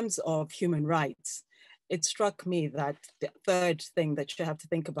in terms of human rights, it struck me that the third thing that you have to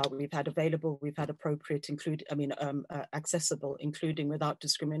think about, we've had available, we've had appropriate, accessible, including without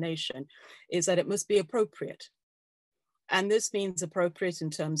discrimination, is that it must be appropriate. And this means appropriate in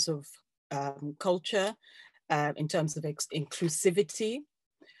terms of culture, in terms of inclusivity,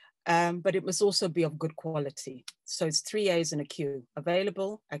 but it must also be of good quality. So it's 3 A's in a Q: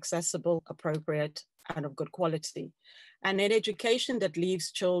 available, accessible, appropriate, and of good quality. And an education that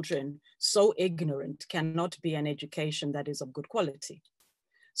leaves children so ignorant cannot be an education that is of good quality.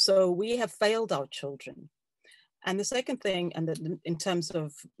 So we have failed our children. And the second thing, and in terms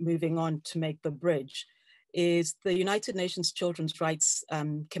of moving on to make the bridge, is the United Nations Children's Rights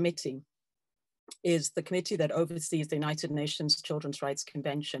Committee is the committee that oversees the United Nations Children's Rights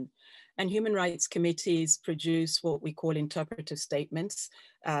Convention. And human rights committees produce what we call interpretive statements,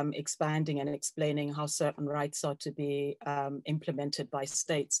 expanding and explaining how certain rights are to be implemented by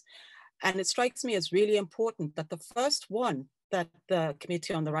states. And it strikes me as really important that the first one that the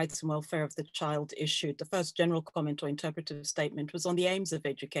Committee on the Rights and Welfare of the Child issued, the first general comment or interpretive statement, was on the aims of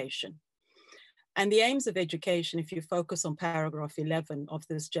education. And the aims of education, if you focus on paragraph 11 of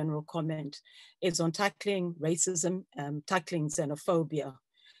this general comment, is on tackling racism, tackling xenophobia,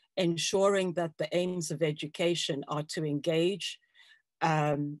 ensuring that the aims of education are to engage,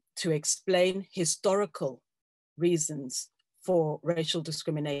 to explain historical reasons for racial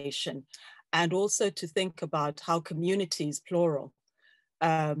discrimination, and also to think about how communities, plural,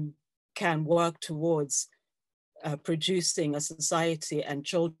 can work towards producing a society and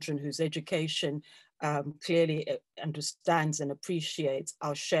children whose education clearly understands and appreciates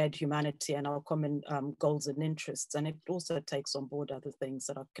our shared humanity and our common goals and interests. And it also takes on board other things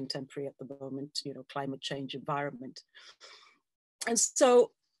that are contemporary at the moment, climate change, environment. And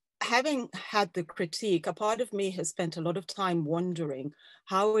so having had the critique, a part of me has spent a lot of time wondering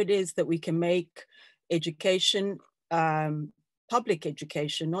how it is that we can make education, public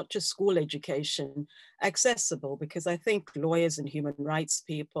education, not just school education, accessible, because I think lawyers and human rights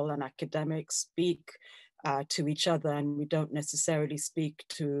people and academics speak to each other and we don't necessarily speak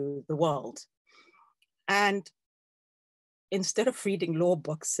to the world. And instead of reading law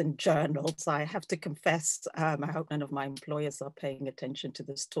books and journals, I have to confess, I hope none of my employers are paying attention to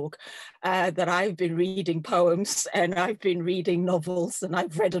this talk, that I've been reading poems and I've been reading novels and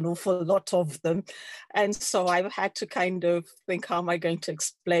I've read an awful lot of them. And so I've had to kind of think, how am I going to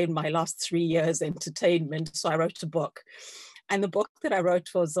explain my last 3 years entertainment? So I wrote a book. And the book that I wrote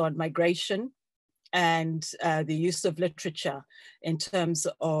was on migration and the use of literature in terms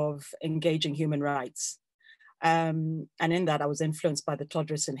of engaging human rights. And in that, I was influenced by the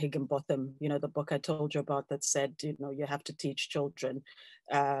Todris and Higginbotham, you know, the book I told you about that said, you know, you have to teach children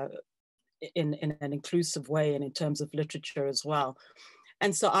in an inclusive way and in terms of literature as well.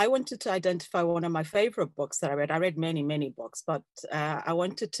 And so I wanted to identify one of my favorite books that I read. I read many, many books, but I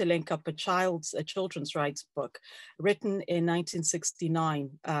wanted to link up a children's rights book written in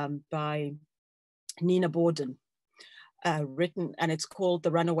 1969 by Nina Borden, and it's called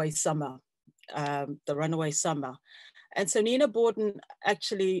The Runaway Summer. The Runaway Summer. And so Nina Borden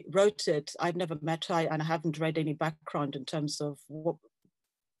actually wrote it. I've never met her and I haven't read any background in terms of what,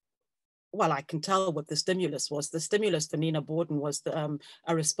 well, I can tell what the stimulus was. The stimulus for Nina Borden was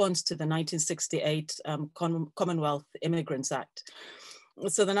a response to the 1968 Commonwealth Immigrants Act.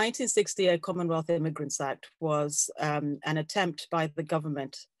 So the 1968 Commonwealth Immigrants Act was an attempt by the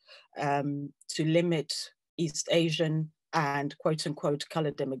government to limit East Asian and quote unquote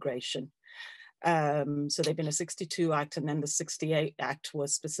colored immigration. So there'd been a 62 Act, and then the 68 Act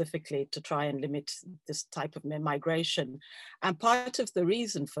was specifically to try and limit this type of migration. And part of the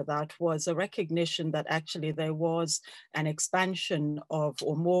reason for that was a recognition that actually there was an expansion of,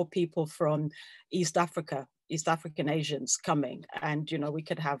 or more people from East African Asians coming. And, you know, we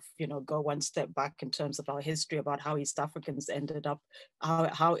could have, you know, go one step back in terms of our history about how East Africans ended up,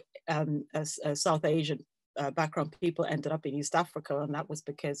 how South Asian background people ended up in East Africa, and that was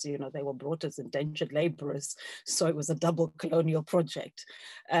because, you know, they were brought as indentured laborers, so it was a double colonial project.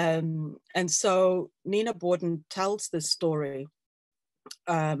 And so Nina Borden tells this story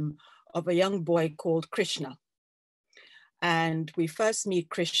of a young boy called Krishna, and we first meet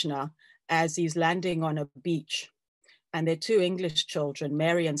Krishna as he's landing on a beach, and they're two English children,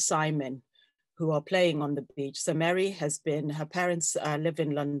 Mary and Simon, who are playing on the beach. So Mary has been, her parents live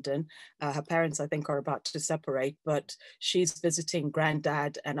in London. Her parents, I think, are about to separate, but she's visiting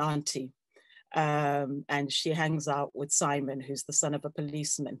granddad and auntie. And she hangs out with Simon, who's the son of a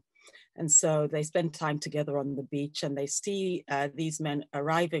policeman. And so they spend time together on the beach, and they see these men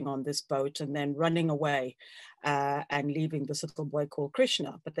arriving on this boat and then running away and leaving this little boy called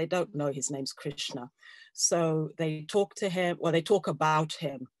Krishna, but they don't know his name's Krishna. So they talk to him, or they talk about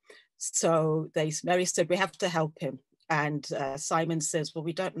him. So Mary said, we have to help him. And Simon says, well,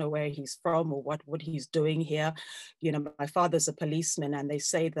 we don't know where he's from or what he's doing here. You know, my father's a policeman, and they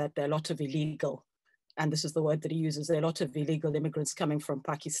say that there are a lot of illegal, and this is the word that he uses, there are a lot of illegal immigrants coming from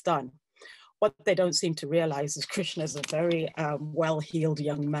Pakistan. What they don't seem to realize is Krishna is a very well-heeled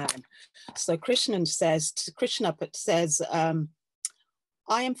young man. So Krishna says, I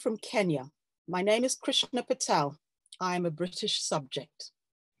am from Kenya. My name is Krishna Patel. I am a British subject.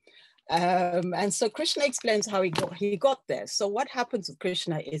 And so Krishna explains how he got there. So what happens with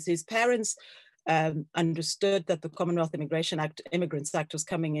Krishna is his parents understood that the Commonwealth Immigrants Act was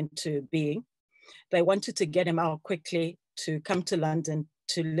coming into being. They wanted to get him out quickly to come to London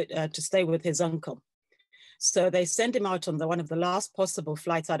to stay with his uncle. So they send him out on one of the last possible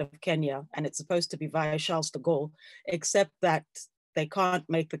flights out of Kenya, and it's supposed to be via Charles de Gaulle, except that they can't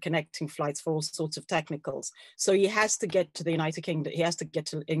make the connecting flights for all sorts of technicals. So he has to get to the United Kingdom, he has to get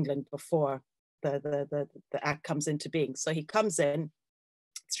to England before the act comes into being. So he comes in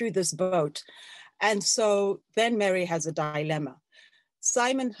through this boat. And so then Mary has a dilemma.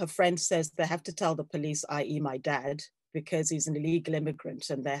 Simon, her friend, says they have to tell the police, i.e. my dad, because he's an illegal immigrant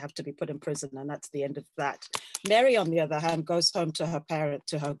and they have to be put in prison, and that's the end of that. Mary, on the other hand, goes home to her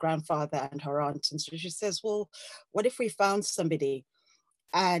grandfather and her aunt, and so she says, well, what if we found somebody?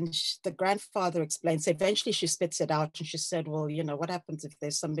 And the grandfather explains, eventually she spits it out, and she said, well, you know, what happens if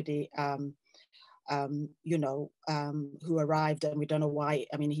there's somebody, who arrived and we don't know why?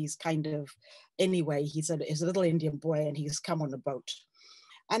 I mean, he's kind of, anyway, he's a little Indian boy and he's come on a boat.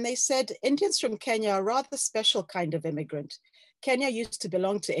 And they said, Indians from Kenya are a rather special kind of immigrant. Kenya used to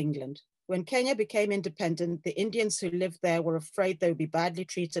belong to England. When Kenya became independent, the Indians who lived there were afraid they would be badly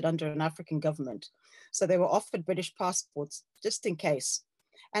treated under an African government. So they were offered British passports, just in case.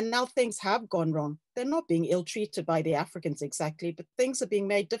 And now things have gone wrong. They're not being ill-treated by the Africans exactly, but things are being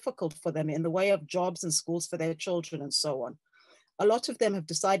made difficult for them in the way of jobs and schools for their children and so on. A lot of them have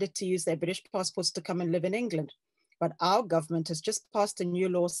decided to use their British passports to come and live in England. But our government has just passed a new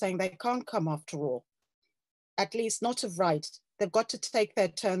law saying they can't come after all, at least not of right. They've got to take their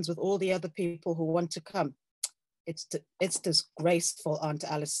turns with all the other people who want to come. It's disgraceful, Aunt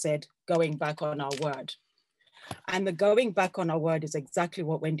Alice said, going back on our word. And the going back on our word is exactly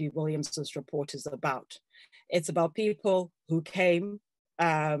what Wendy Williams's report is about. It's about people who came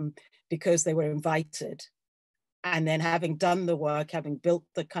because they were invited. And then having done the work, having built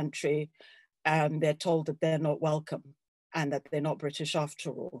the country, they're told that they're not welcome and that they're not British after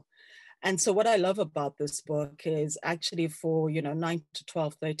all. And so what I love about this book is actually for, 9 to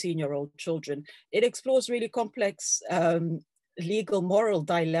 12, 13-year-old children, it explores really complex legal moral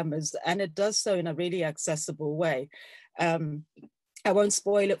dilemmas, and it does so in a really accessible way. I won't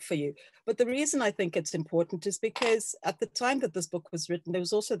spoil it for you. But the reason I think it's important is because at the time that this book was written, there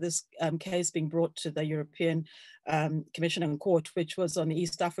was also this case being brought to the European Commission and Court, which was on the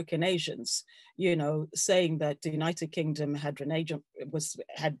East African Asians, saying that the United Kingdom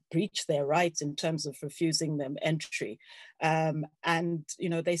had breached their rights in terms of refusing them entry. And,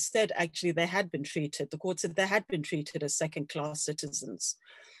 they said actually they had been treated, the court said they had been treated as second-class citizens.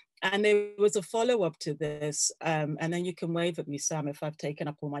 And there was a follow-up to this, and then you can wave at me, Sam, if I've taken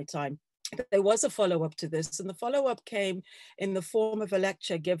up all my time. But there was a follow-up to this, and the follow-up came in the form of a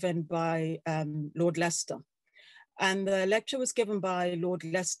lecture given by Lord Leicester. And the lecture was given by Lord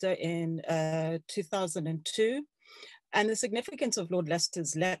Leicester in 2002. And the significance of Lord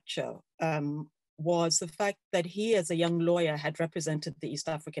Leicester's lecture was the fact that he, as a young lawyer, had represented the East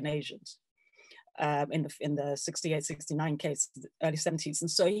African Asians. In the 68, 69 case, early 70s. And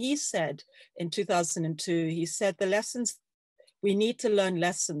so he said in 2002, he said we need to learn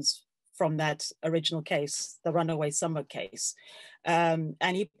lessons from that original case, the runaway summer case. And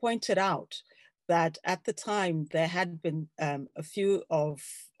he pointed out that at the time there had been a few of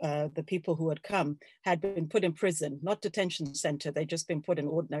the people who had come had been put in prison, not detention center, they'd just been put in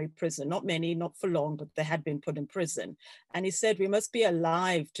ordinary prison, not many, not for long, but they had been put in prison. And he said, we must be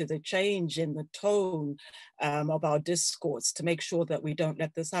alive to the change in the tone of our discourse to make sure that we don't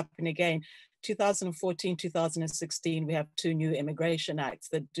let this happen again. 2014, 2016, we have 2 new immigration acts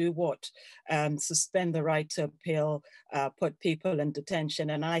that do what? Suspend the right to appeal, put people in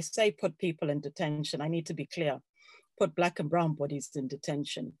detention. And I say put people in detention, I need to be clear, put Black and brown bodies in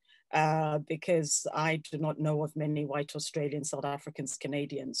detention, because I do not know of many white Australians, South Africans,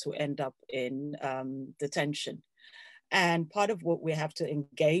 Canadians who end up in detention. And part of what we have to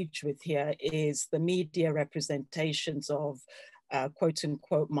engage with here is the media representations of quote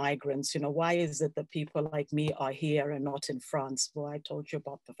unquote migrants. Why is it that people like me are here and not in France? Well, I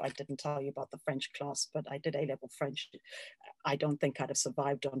didn't tell you about the French class, but I did A-level French. I don't think I'd have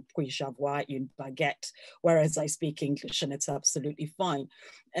survived on puis avoir une baguette, whereas I speak English and it's absolutely fine.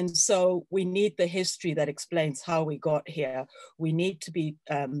 And so we need the history that explains how we got here. We need to be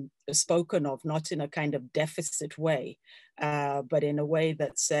spoken of, not in a kind of deficit way, but in a way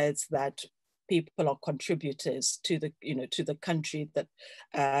that says that people are contributors to the country, that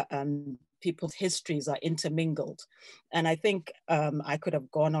people's histories are intermingled. And I think I could have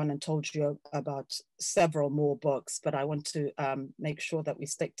gone on and told you about several more books, but I want to make sure that we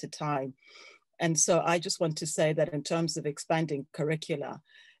stick to time. And so I just want to say that in terms of expanding curricula,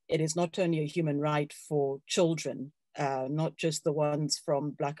 it is not only a human right for children, not just the ones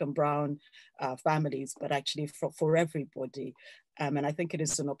from Black and brown families, but actually for everybody. And I think it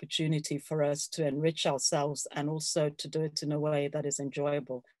is an opportunity for us to enrich ourselves and also to do it in a way that is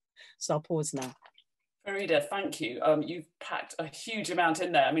enjoyable. So I'll pause now. Fareda, thank you. You've packed a huge amount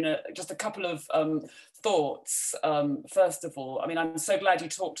in there. I mean, just a couple of thoughts. First of all, I mean, I'm so glad you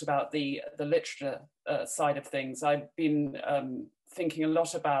talked about the literature side of things. I've been thinking a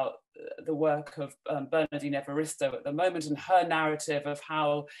lot about the work of Bernardine Evaristo at the moment, and her narrative of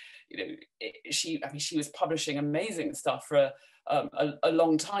how, she was publishing amazing stuff for a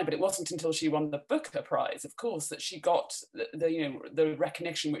long time, but it wasn't until she won the Booker Prize, of course, that she got the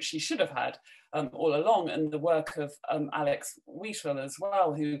recognition which she should have had all along. And the work of Alex Wheatwell as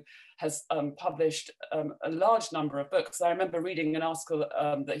well, who has published a large number of books. I remember reading an article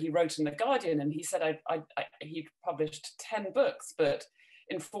that he wrote in The Guardian, and he said he'd published 10 books, but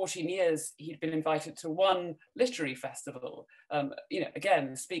in 14 years, he'd been invited to 1 literary festival.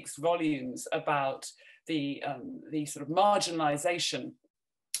 Again, speaks volumes about the sort of marginalization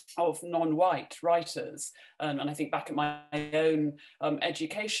of non-white writers. And I think back at my own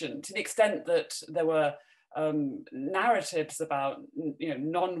education, to the extent that there were narratives about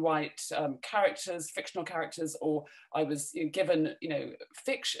non-white characters, fictional characters, or I was given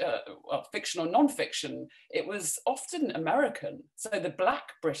fiction or non-fiction, it was often American. So the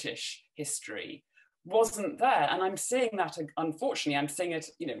Black British history wasn't there, and I'm seeing that, unfortunately, I'm seeing it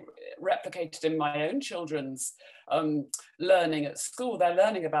replicated in my own children's learning at school. They're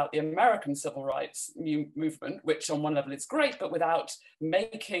learning about the American civil rights movement, which on one level is great, but without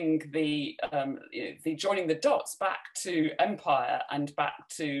making the joining the dots back to empire and back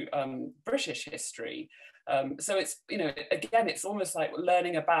to British history. So it's again, it's almost like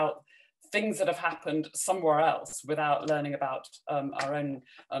learning about things that have happened somewhere else without learning about our own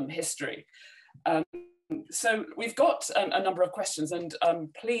history. So we've got a number of questions, and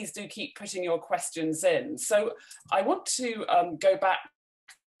please do keep putting your questions in. So I want to go back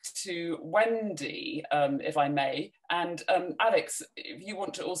to Wendy, if I may, and Alex, if you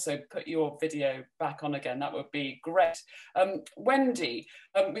want to also put your video back on again, that would be great. Wendy,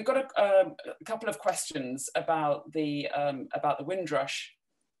 we've got a couple of questions about the Windrush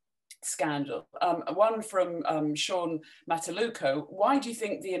scandal. One from Sean Mataluco. Why do you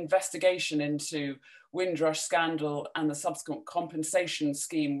think the investigation into Windrush scandal and the subsequent compensation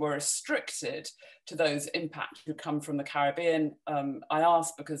scheme were restricted to those impacted who come from the Caribbean? I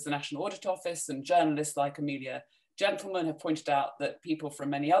ask because the National Audit Office and journalists like Amelia Gentleman have pointed out that people from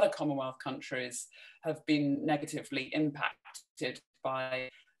many other Commonwealth countries have been negatively impacted by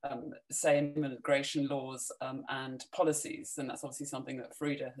say immigration laws and policies, and that's obviously something that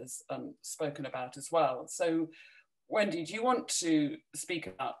Fareda has spoken about as well. So Wendy, do you want to speak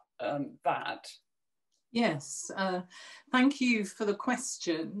about that? Yes, thank you for the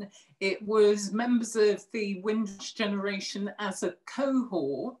question. It was members of the Windrush generation as a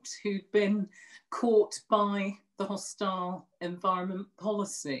cohort who'd been caught by the hostile environment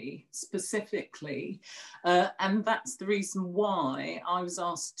policy specifically, and that's the reason why I was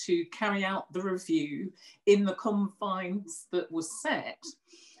asked to carry out the review in the confines that was set.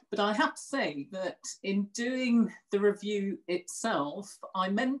 But I have to say that in doing the review itself, I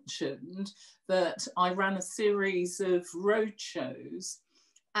mentioned that I ran a series of roadshows,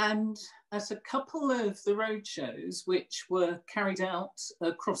 and at a couple of the roadshows which were carried out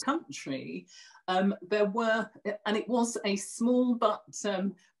across country, there were, and it was a small but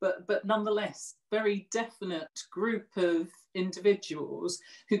nonetheless very definite group of individuals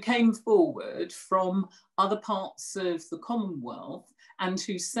who came forward from other parts of the Commonwealth and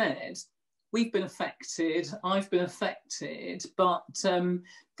who said, we've been affected, I've been affected, but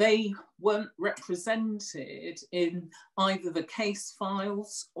they weren't represented in either the case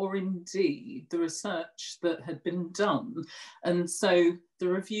files or indeed the research that had been done. And so the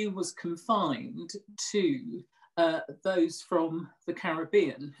review was confined to those from the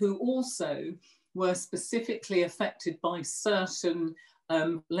Caribbean who also were specifically affected by certain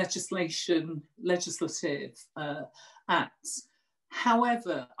legislative acts.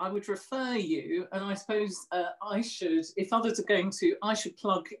 However, I would refer you, and I suppose I should, if others are going to, I should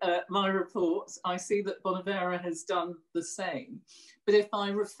plug my reports. I see that Bonavero has done the same. But if I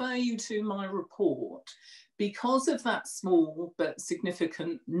refer you to my report, because of that small but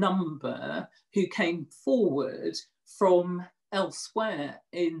significant number who came forward from elsewhere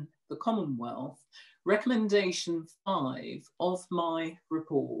in the Commonwealth, recommendation 5 of my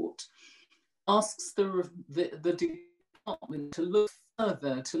report asks the department to look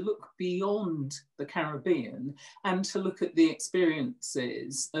further, to look beyond the Caribbean and to look at the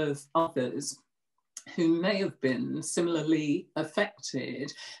experiences of others who may have been similarly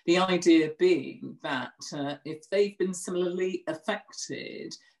affected. The idea being that if they've been similarly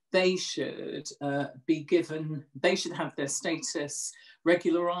affected, they should be given, they should have their status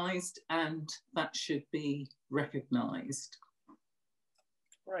regularised, and that should be recognised.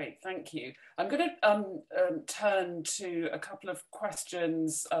 Great, thank you. I'm going to turn to a couple of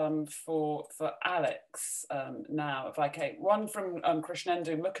questions for Alex now, if I can. One from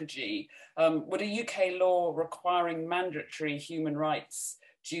Krishnendu Mukherjee. Would a UK law requiring mandatory human rights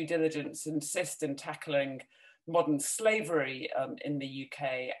due diligence insist in tackling modern slavery in the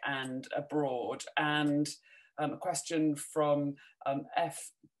UK and abroad? And a question from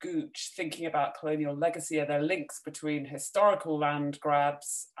F. Gooch, thinking about colonial legacy, are there links between historical land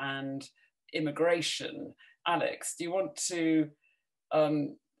grabs and immigration? Alex, do you want to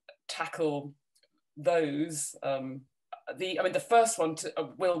tackle those? The first one,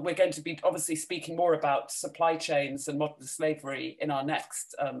 we're going to be obviously speaking more about supply chains and modern slavery in our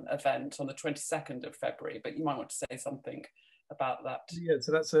next event on the 22nd of February, but you might want to say something about that. Yeah,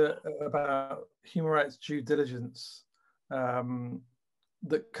 so that's about human rights due diligence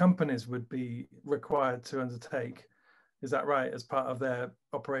that companies would be required to undertake. Is that right? As part of their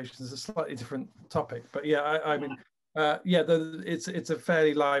operations, a slightly different topic, but yeah, it's a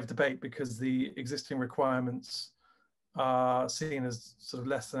fairly live debate because the existing requirements are seen as sort of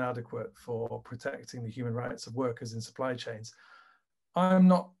less than adequate for protecting the human rights of workers in supply chains. I'm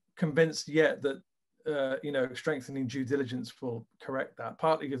not convinced yet that strengthening due diligence will correct that,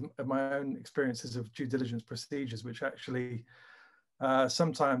 partly because of my own experiences of due diligence procedures, which actually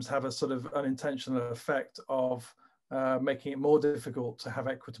sometimes have a sort of unintentional effect of making it more difficult to have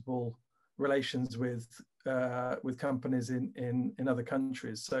equitable relations with companies in other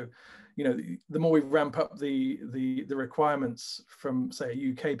countries. So, the more we ramp up the requirements from, say,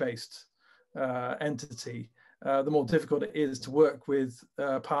 a UK-based entity, the more difficult it is to work with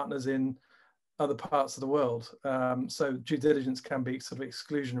partners in other parts of the world. So due diligence can be sort of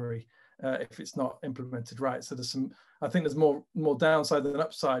exclusionary if it's not implemented right. So there's some, I think there's more downside than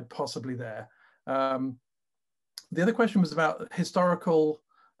upside possibly there. The other question was about historical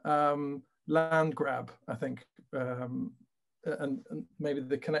land grab, I think, and maybe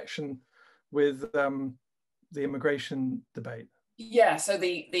the connection with the immigration debate. Yeah, so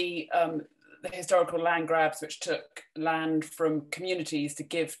the historical land grabs, which took land from communities to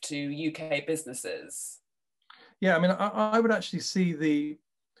give to UK businesses. Yeah, I mean, I would actually see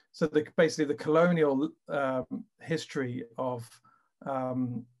basically the colonial history of,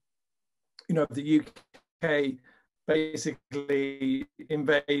 you know, the UK basically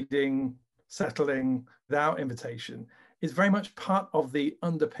invading, settling without invitation is very much part of the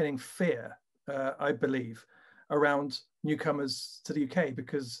underpinning fear, I believe, around newcomers to the UK,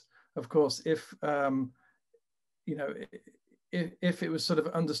 because of course, if you know, if it was sort of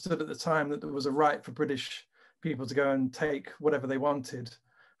understood at the time that there was a right for British people to go and take whatever they wanted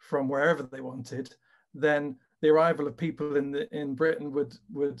from wherever they wanted, then the arrival of people in Britain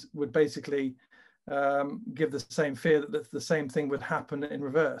would basically give the same fear that the same thing would happen in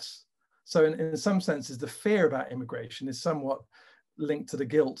reverse. So in some senses, the fear about immigration is somewhat linked to the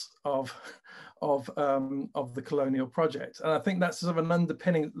guilt of the colonial project. And I think that's sort of an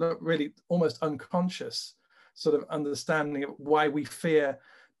underpinning, really almost unconscious sort of understanding of why we fear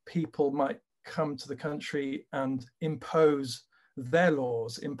people might come to the country and impose their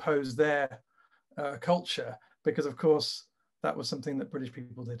laws, impose their culture, because of course that was something that British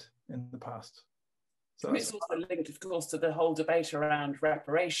people did in the past. So it's also linked, of course, to the whole debate around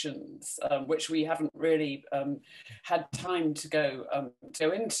reparations, which we haven't really had time to go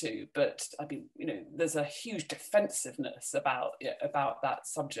into. But I mean, you know, there's a huge defensiveness about that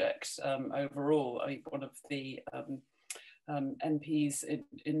subject overall. I mean, one of the MPs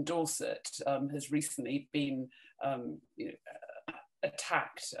in Dorset has recently been, you know,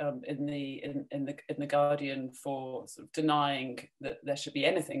 attacked in the Guardian for sort of denying that there should be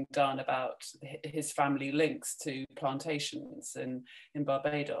anything done about his family links to plantations in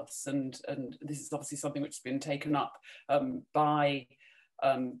Barbados, and this is obviously something which has been taken up by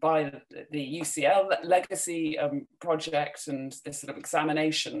the UCL legacy project and this sort of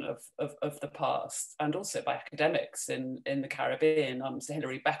examination of the past, and also by academics in the Caribbean. So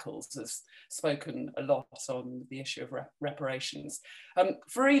Hilary Beckles has spoken a lot on the issue of reparations.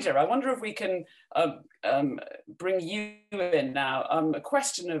 Fareda, I wonder if we can bring you in now. A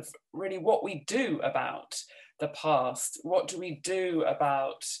question of really what we do about the past. What do we do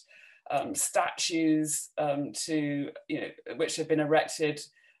about statues which have been erected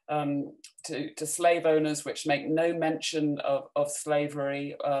to slave owners, which make no mention of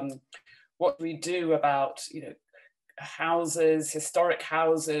slavery? What do we do about, you know, houses, historic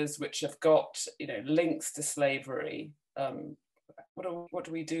houses, which have got, you know, links to slavery? What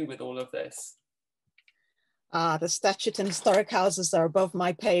do we do with all of this? The statute and historic houses are above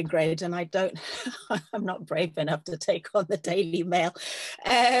my pay grade, and I'm not brave enough to take on the Daily Mail.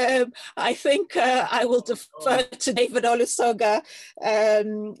 I think I will defer to David Olusoga,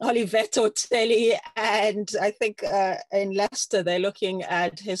 Oliveto Telly, and I think in Leicester, they're looking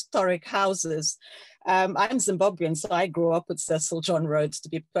at historic houses. I'm Zimbabwean, so I grew up with Cecil John Rhodes, to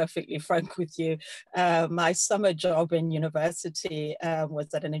be perfectly frank with you. My summer job in university was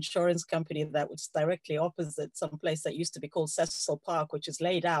at an insurance company that was directly opposite some place that used to be called Cecil Park, which is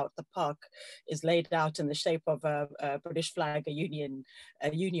laid out. The park is laid out in the shape of a British flag, a Union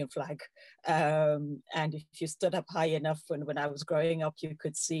flag. And if you stood up high enough when I was growing up, you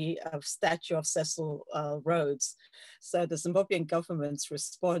could see a statue of Cecil Rhodes. So the Zimbabwean government's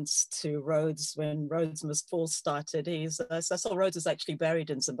response to Rhodes, when Rhodes Must Fall started, Cecil Rhodes is actually buried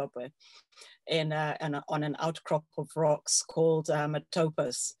in Zimbabwe on an outcrop of rocks called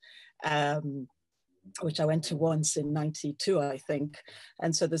Matopus, which I went to once in '92, I think.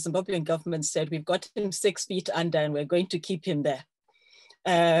 And so the Zimbabwean government said, we've got him 6 feet under and we're going to keep him there.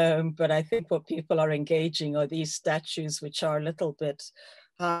 But I think what people are engaging are these statues, which are a little bit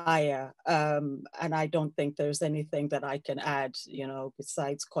higher. And I don't think there's anything that I can add, you know,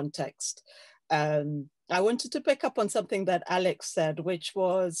 besides context. I wanted to pick up on something that Alex said, which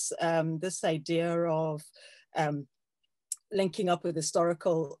was this idea of linking up with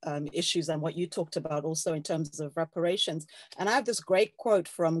historical issues and what you talked about also in terms of reparations. And I have this great quote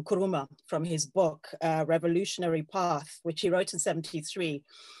from Nkrumah from his book, Revolutionary Path, which he wrote in '73.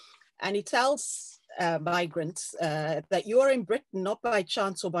 And he tells migrants, that you are in Britain not by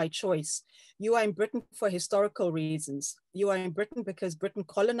chance or by choice. You are in Britain for historical reasons. You are in Britain because Britain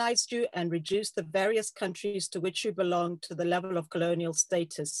colonized you and reduced the various countries to which you belong to the level of colonial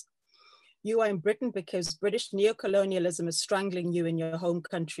status. You are in Britain because British neocolonialism is strangling you in your home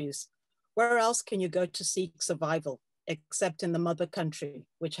countries. Where else can you go to seek survival, except in the mother country,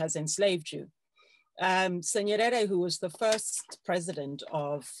 which has enslaved you? Nyerere, who was the first president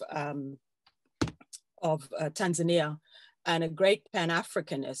of Tanzania and a great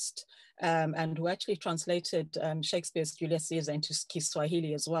Pan-Africanist, and who actually translated Shakespeare's Julius Caesar into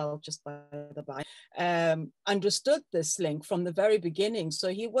Kiswahili as well, just by the by, understood this link from the very beginning. So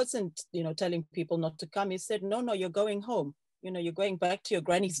he wasn't, telling people not to come. He said, no, you're going home. You're going back to your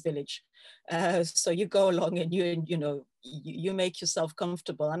granny's village. So you go along and you make yourself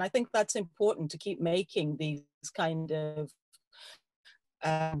comfortable. And I think that's important, to keep making these kind of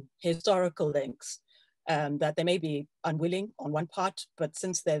historical links, that they may be unwilling on one part, but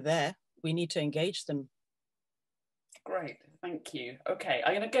since they're there, we need to engage them. Great, thank you. Okay,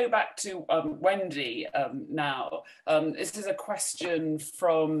 I'm going to go back to Wendy now. This is a question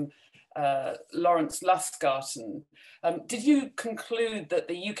from Lawrence Lusgarten. Did you conclude that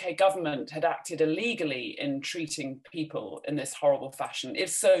the UK government had acted illegally in treating people in this horrible fashion?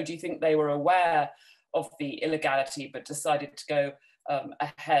 If so, do you think they were aware of the illegality but decided to go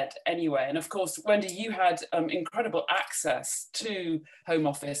ahead anyway? And of course, Wendy, you had incredible access to Home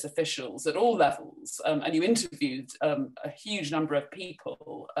Office officials at all levels, and you interviewed a huge number of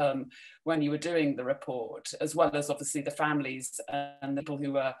people when you were doing the report, as well as obviously the families and the people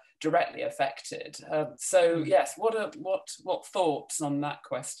who were directly affected. So yes, what thoughts on that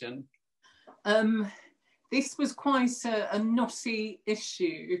question? This was quite a knotty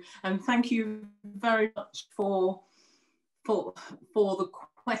issue, and thank you very much for the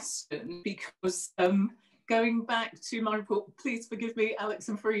question, because going back to my report, please forgive me, Alex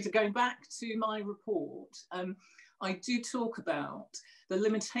and Fareda, going back to my report, I do talk about the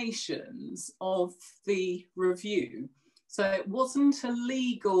limitations of the review. So it wasn't a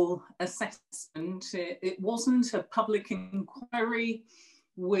legal assessment, it wasn't a public inquiry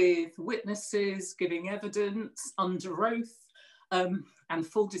with witnesses giving evidence under oath, and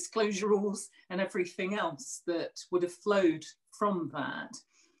full disclosure rules and everything else that would have flowed from that.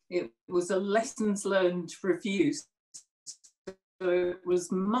 It was a lessons learned review. So it was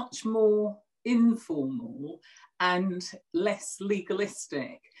much more informal and less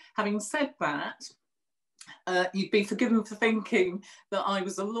legalistic. Having said that, you'd be forgiven for thinking that I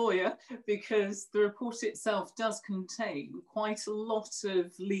was a lawyer, because the report itself does contain quite a lot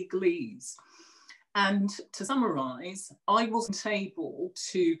of legalese. And to summarise, I wasn't able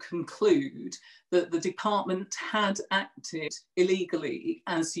to conclude that the department had acted illegally,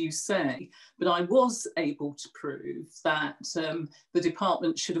 as you say, but I was able to prove that the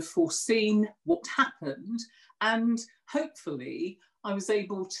department should have foreseen what happened, and hopefully I was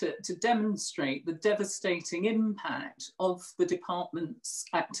able to demonstrate the devastating impact of the department's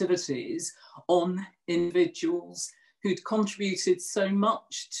activities on individuals who'd contributed so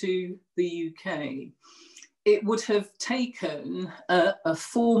much to the UK. It would have taken a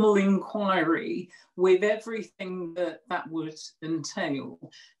formal inquiry with everything that would entail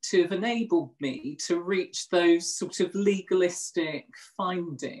to have enabled me to reach those sort of legalistic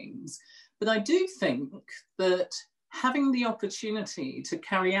findings. But I do think that having the opportunity to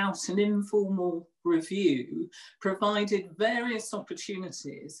carry out an informal review provided various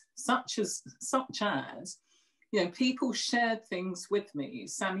opportunities, such as people shared things with me.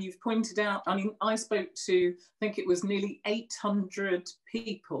 Sam, you've pointed out, I mean, I spoke to, I think it was nearly 800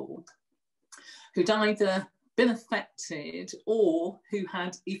 people who'd either been affected or who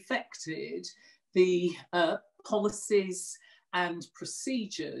had effected the policies and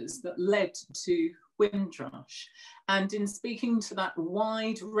procedures that led to Windrush. And in speaking to that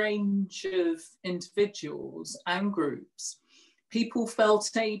wide range of individuals and groups, people felt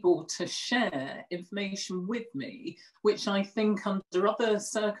able to share information with me, which I think under other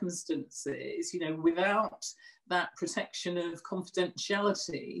circumstances, without that protection of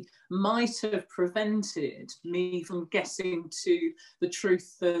confidentiality, might have prevented me from getting to the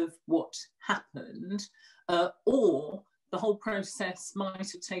truth of what happened, or the whole process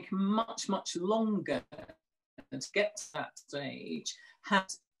might have taken much, much longer to get to that stage had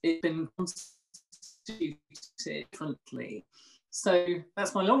it been constituted differently. So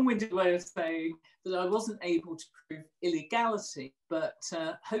that's my long-winded way of saying that I wasn't able to prove illegality, but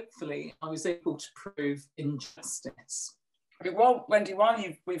hopefully I was able to prove injustice. I mean, Wendy, while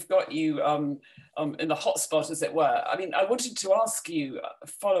we've got you in the hotspot, as it were, I mean, I wanted to ask you,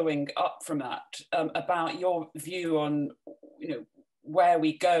 following up from that, about your view on, you know, where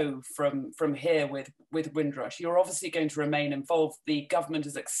we go from here with Windrush. You're obviously going to remain involved. The government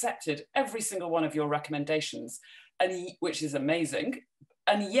has accepted every single one of your recommendations, which is amazing.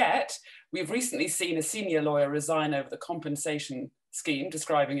 And yet, we've recently seen a senior lawyer resign over the compensation scheme,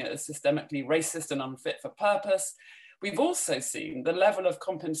 describing it as systemically racist and unfit for purpose. We've also seen the level of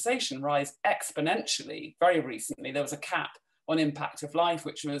compensation rise exponentially. Very recently, there was a cap on impact of life,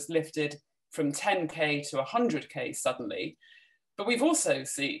 which was lifted from 10K to 100K suddenly. But we've also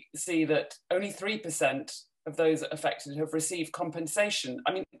see that only 3% of those affected have received compensation.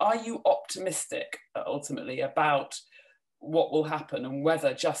 I mean, are you optimistic ultimately about what will happen and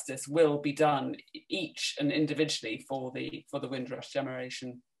whether justice will be done each and individually for the Windrush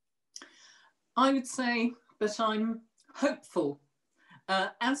generation? I would say that I'm hopeful.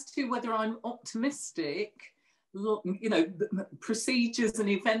 As to whether I'm optimistic, you know, procedures and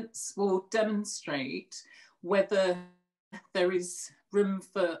events will demonstrate whether there is room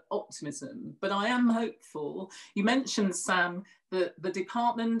for optimism, but I am hopeful. You mentioned, Sam, that the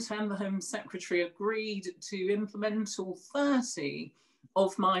department and the Home Secretary agreed to implement all 30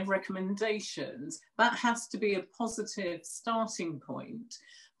 of my recommendations. That has to be a positive starting point.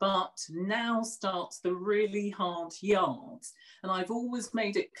 But now starts the really hard yards. And I've always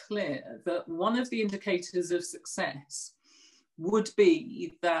made it clear that one of the indicators of success would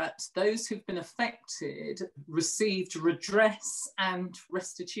be that those who've been affected received redress and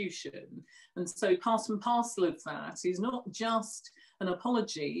restitution. And so part and parcel of that is not just an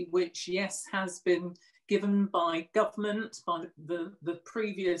apology, which, yes, has been given by government, by the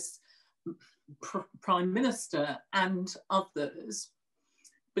previous Prime Minister and others.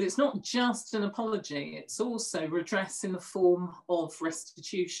 But it's not just an apology, it's also redress in the form of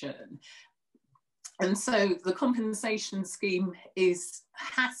restitution. And so the compensation scheme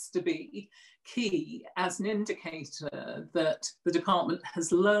has to be key as an indicator that the department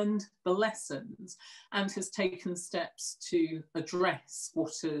has learned the lessons and has taken steps to address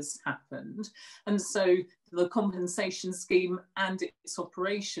what has happened. And so the compensation scheme and its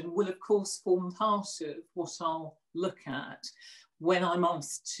operation will of course form part of what I'll look at when I'm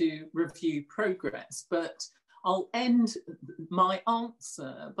asked to review progress. But I'll end my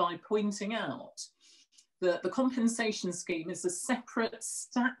answer by pointing out that the compensation scheme is a separate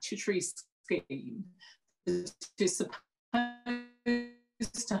statutory scheme that is supposed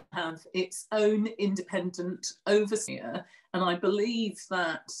to have its own independent overseer. And I believe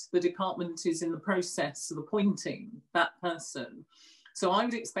that the department is in the process of appointing that person. So I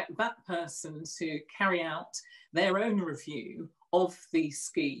would expect that person to carry out their own review of the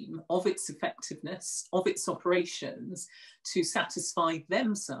scheme, of its effectiveness, of its operations, to satisfy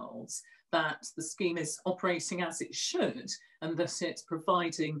themselves that the scheme is operating as it should and that it's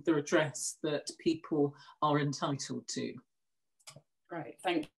providing the redress that people are entitled to. Great,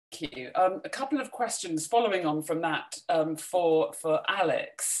 thank you. A couple of questions following on from that for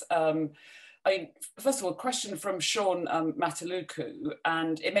Alex. First of all, a question from Sean Mataluku,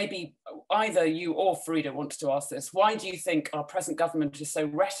 and it may be either you or Fareda wants to ask this. Why do you think our present government is so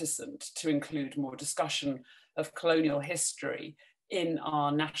reticent to include more discussion of colonial history in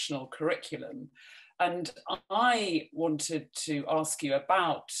our national curriculum? And I wanted to ask you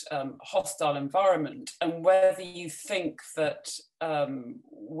about hostile environment and whether you think that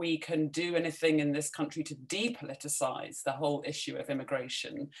we can do anything in this country to depoliticize the whole issue of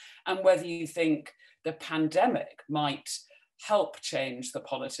immigration, and whether you think the pandemic might help change the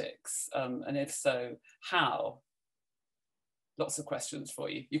politics, and if so, how? Lots of questions for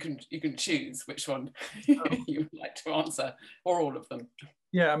you. You can choose which one you would like to answer, or all of them.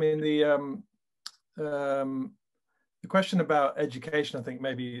 Yeah, I mean, the question about education, I think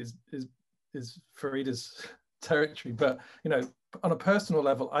maybe is Fareda's territory, but you know, on a personal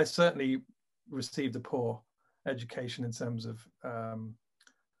level, I certainly received a poor education in terms of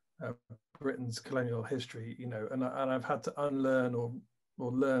Britain's colonial history, you know, and I've had to unlearn or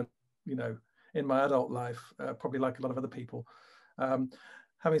learn, you know, in my adult life, probably like a lot of other people.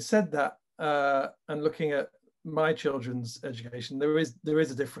 Having said that, and looking at my children's education, there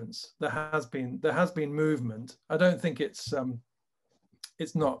is a difference. There has been movement. I don't think it's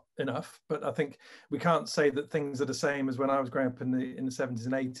not enough, but I think we can't say that things are the same as when I was growing up in the 70s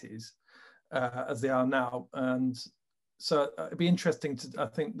and 80s as they are now. And so it'd be interesting to, I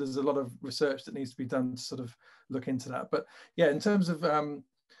think there's a lot of research that needs to be done to sort of look into that. But yeah, in terms of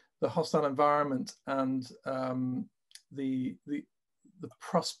the hostile environment and the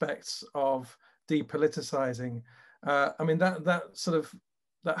prospects of depoliticizing I mean,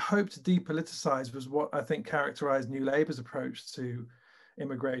 that hope to depoliticize was what I think characterized New Labour's approach to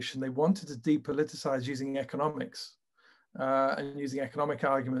immigration. They wanted to depoliticize using economics and using economic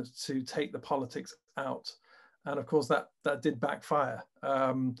arguments to take the politics out. And of course, that did backfire.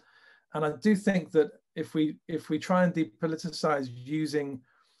 And I do think that if we try and depoliticize using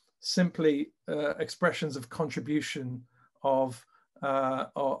simply expressions of contribution, of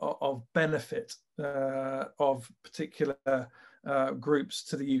benefit of particular groups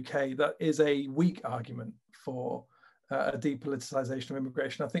to the UK, that is a weak argument for a depoliticization of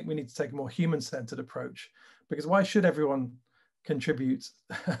immigration. I think we need to take a more human-centered approach, because why should everyone contribute?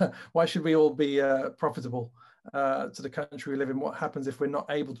 Why should we all be profitable to the country we live in? What happens if we're not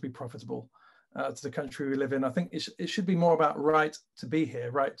able to be profitable to the country we live in? I think it should be more about right to be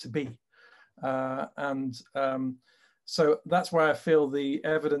here, right to be. So that's why I feel the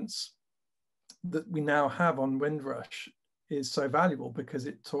evidence that we now have on Windrush is so valuable, because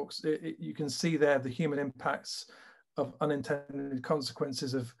you can see there the human impacts of unintended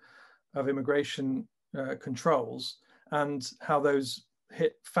consequences of immigration controls, and how those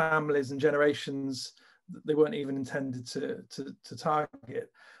hit families and generations that they weren't even intended to target.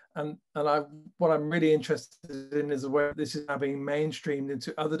 And what I'm really interested in is the way this is now being mainstreamed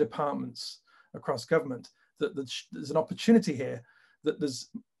into other departments across government, that there's an opportunity here, that there's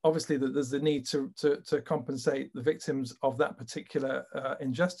obviously the need to compensate the victims of that particular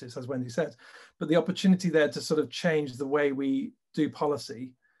injustice, as Wendy said, but the opportunity there to sort of change the way we do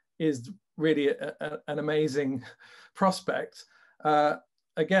policy is really an amazing prospect.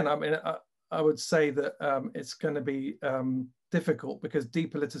 Again, I mean, I would say that it's going to be difficult, because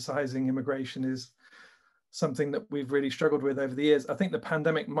depoliticizing immigration is something that we've really struggled with over the years. I think the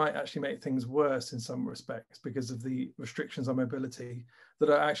pandemic might actually make things worse in some respects, because of the restrictions on mobility that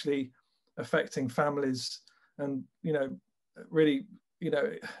are actually affecting families, and really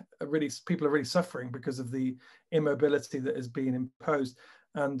people are really suffering because of the immobility that is being imposed.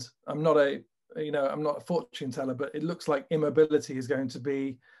 And I'm not a fortune teller, but it looks like immobility is going to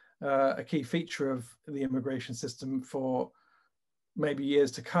be a key feature of the immigration system for maybe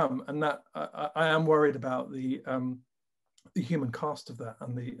years to come, and that I am worried about the human cost of that,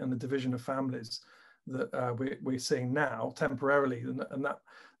 and the division of families that we're seeing now temporarily, and that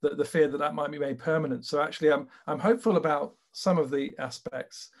the fear that might be made permanent. So actually, I'm hopeful about some of the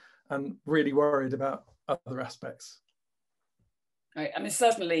aspects, and really worried about other aspects. Right. I mean,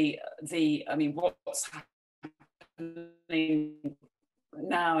 certainly what's happening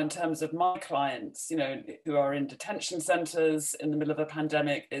now in terms of my clients, who are in detention centres in the middle of a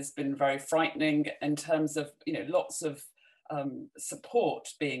pandemic, has been very frightening in terms of, lots of support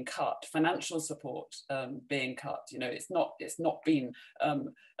being cut, financial support being cut. It's not been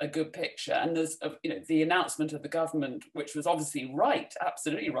a good picture. And there's the announcement of the government, which was obviously right,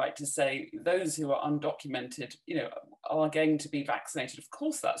 absolutely right, to say those who are undocumented, are going to be vaccinated. Of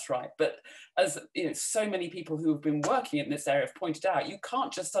course, that's right. But as so many people who have been working in this area have pointed out, you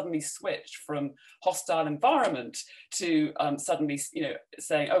can't just suddenly switch from hostile environment to suddenly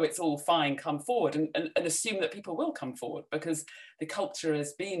saying, oh, it's all fine, come forward, and assume that people will come forward, because the culture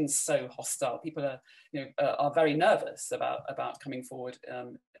has been so hostile. People are very nervous about coming forward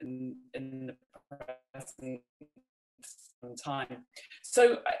in the present time.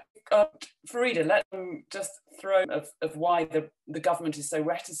 So Fareda, let's just throw of why the government is so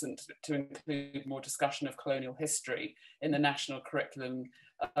reticent to include more discussion of colonial history in the national curriculum,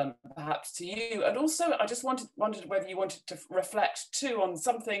 perhaps to you. And also, I just wondered whether you wanted to reflect too on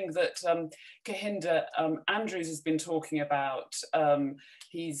something that Kahinda Andrews has been talking about.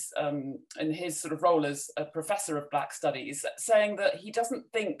 He's in his sort of role as a professor of Black Studies, saying that he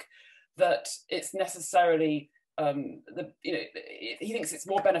doesn't think that it's necessarily he thinks it's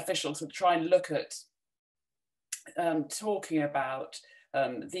more beneficial to try and look at talking about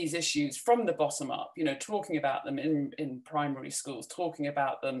these issues from the bottom up, talking about them in primary schools, talking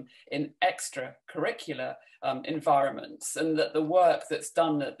about them in extracurricular environments, and that the work that's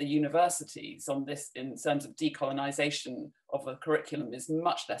done at the universities on this in terms of decolonisation of the curriculum is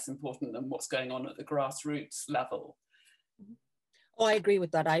much less important than what's going on at the grassroots level. Oh, I agree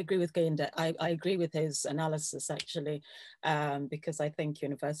with that. I agree with Gaynda. I agree with his analysis, actually, because I think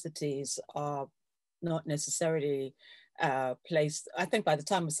universities are not necessarily placed. I think by the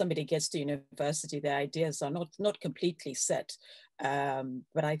time somebody gets to university, their ideas are not completely set.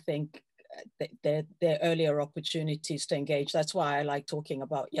 But I think their earlier opportunities to engage. That's why I like talking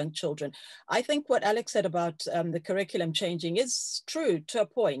about young children. I think what Alex said about the curriculum changing is true to a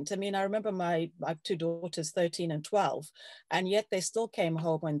point. I mean, I remember I have two daughters, 13 and 12, and yet they still came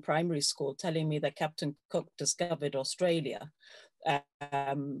home in primary school telling me that Captain Cook discovered Australia.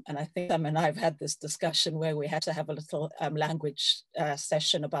 And I think Sam and I have had this discussion where we had to have a little language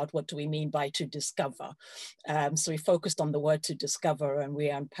session about what do we mean by to discover. So we focused on the word to discover and we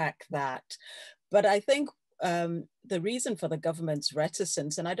unpack that. But I think the reason for the government's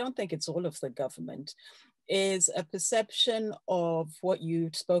reticence, and I don't think it's all of the government, is a perception of what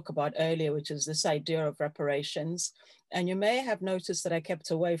you spoke about earlier, which is this idea of reparations. And you may have noticed that I kept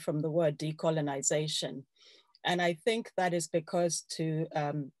away from the word decolonisation. And I think that is because, to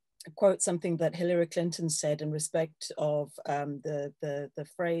quote something that Hillary Clinton said in respect of the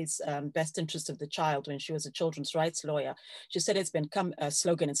phrase best interest of the child when she was a children's rights lawyer, she said it's become a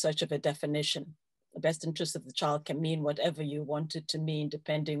slogan in search of a definition. The best interest of the child can mean whatever you want it to mean,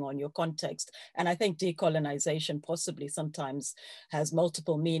 depending on your context. And I think decolonization possibly sometimes has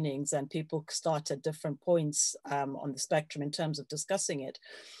multiple meanings and people start at different points on the spectrum in terms of discussing it.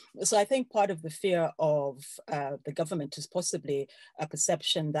 So I think part of the fear of the government is possibly a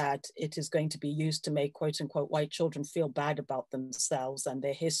perception that it is going to be used to make quote unquote white children feel bad about themselves and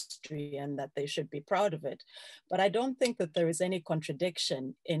their history and that they should be proud of it. But I don't think that there is any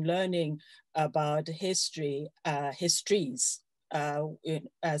contradiction in learning about history, histories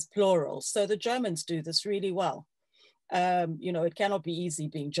as plural. So the Germans do this really well. You know, it cannot be easy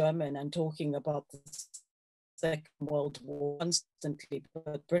being German and talking about the Second World War constantly,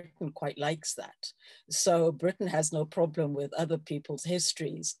 but Britain quite likes that. So Britain has no problem with other people's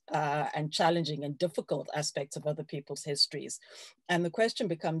histories and challenging and difficult aspects of other people's histories. And the question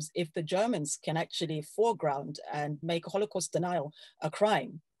becomes, if the Germans can actually foreground and make Holocaust denial a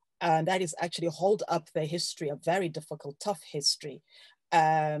crime, and that is actually hold up their history, a very difficult, tough history,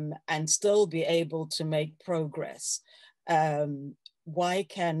 and still be able to make progress. Why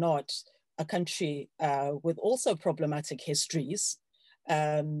cannot a country with also problematic histories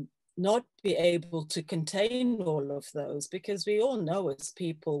not be able to contain all of those? Because we all know as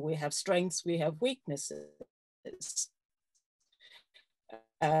people, we have strengths, we have weaknesses.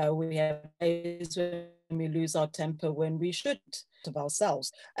 We have days when we lose our temper when we should of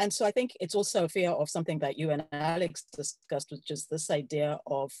ourselves. And so I think it's also a fear of something that you and Alex discussed, which is this idea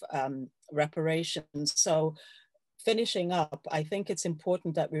of reparations. So finishing up, I think it's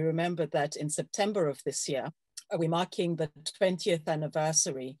important that we remember that in September of this year, we're marking the 20th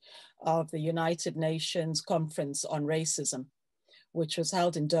anniversary of the United Nations Conference on Racism, which was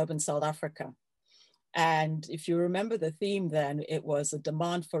held in Durban, South Africa. And if you remember the theme then, it was a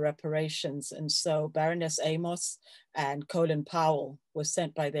demand for reparations. And so Baroness Amos and Colin Powell were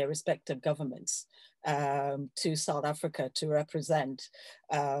sent by their respective governments to South Africa to represent.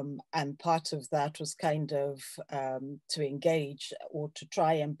 And part of that was kind of to engage or to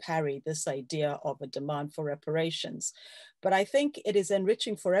try and parry this idea of a demand for reparations. But I think it is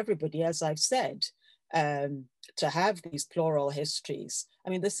enriching for everybody, as I've said, to have these plural histories. I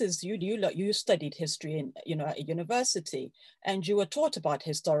mean, this is, you studied history in, at a university, and you were taught about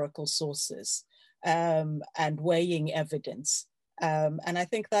historical sources and weighing evidence. And I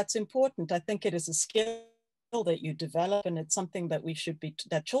think that's important. I think it is a skill that you develop, and it's something that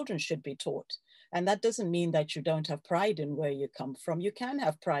that children should be taught. And that doesn't mean that you don't have pride in where you come from. You can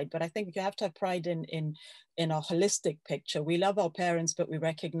have pride, but I think you have to have pride in a holistic picture. We love our parents, but we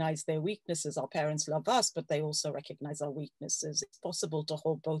recognize their weaknesses. Our parents love us, but they also recognize our weaknesses. It's possible to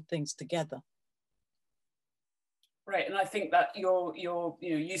hold both things together. Right, and I think that your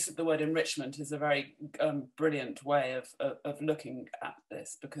use of the word enrichment is a very brilliant way of looking at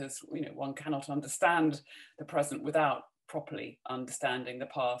this, because one cannot understand the present without properly understanding the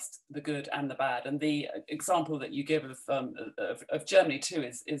past, the good and the bad. And the example that you give of Germany too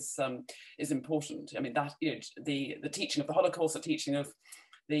is important. I mean, that the teaching of the Holocaust, the teaching of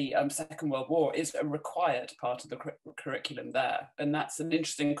the Second World War is a required part of the curriculum there. And that's an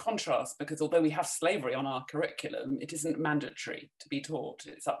interesting contrast, because although we have slavery on our curriculum, it isn't mandatory to be taught.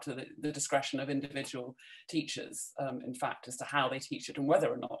 It's up to the discretion of individual teachers, in fact, as to how they teach it and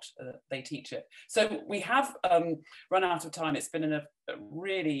whether or not they teach it. So we have run out of time. It's been a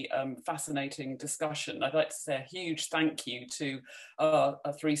really fascinating discussion. I'd like to say a huge thank you to our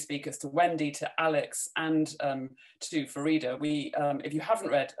three speakers, to Wendy, to Alex, and to Fareda. If you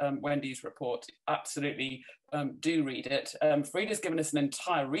haven't read Wendy's report, absolutely do read it. Fareda's given us an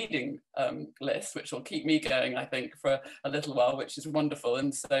entire reading list, which will keep me going, I think, for a little while, which is wonderful.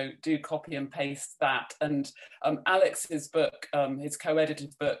 And so do copy and paste that. And Alex's book, his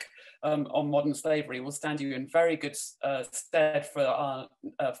co-edited book on modern slavery, will stand you in very good stead for our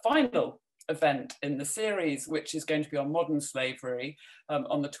final event in the series, which is going to be on modern slavery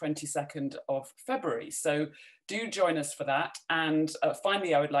on the 22nd of February. So do join us for that. And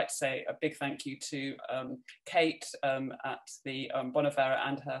finally, I would like to say a big thank you to Kate at the Bonavero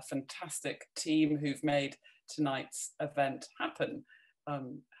and her fantastic team who've made tonight's event happen.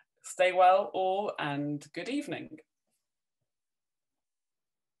 Stay well all, and good evening.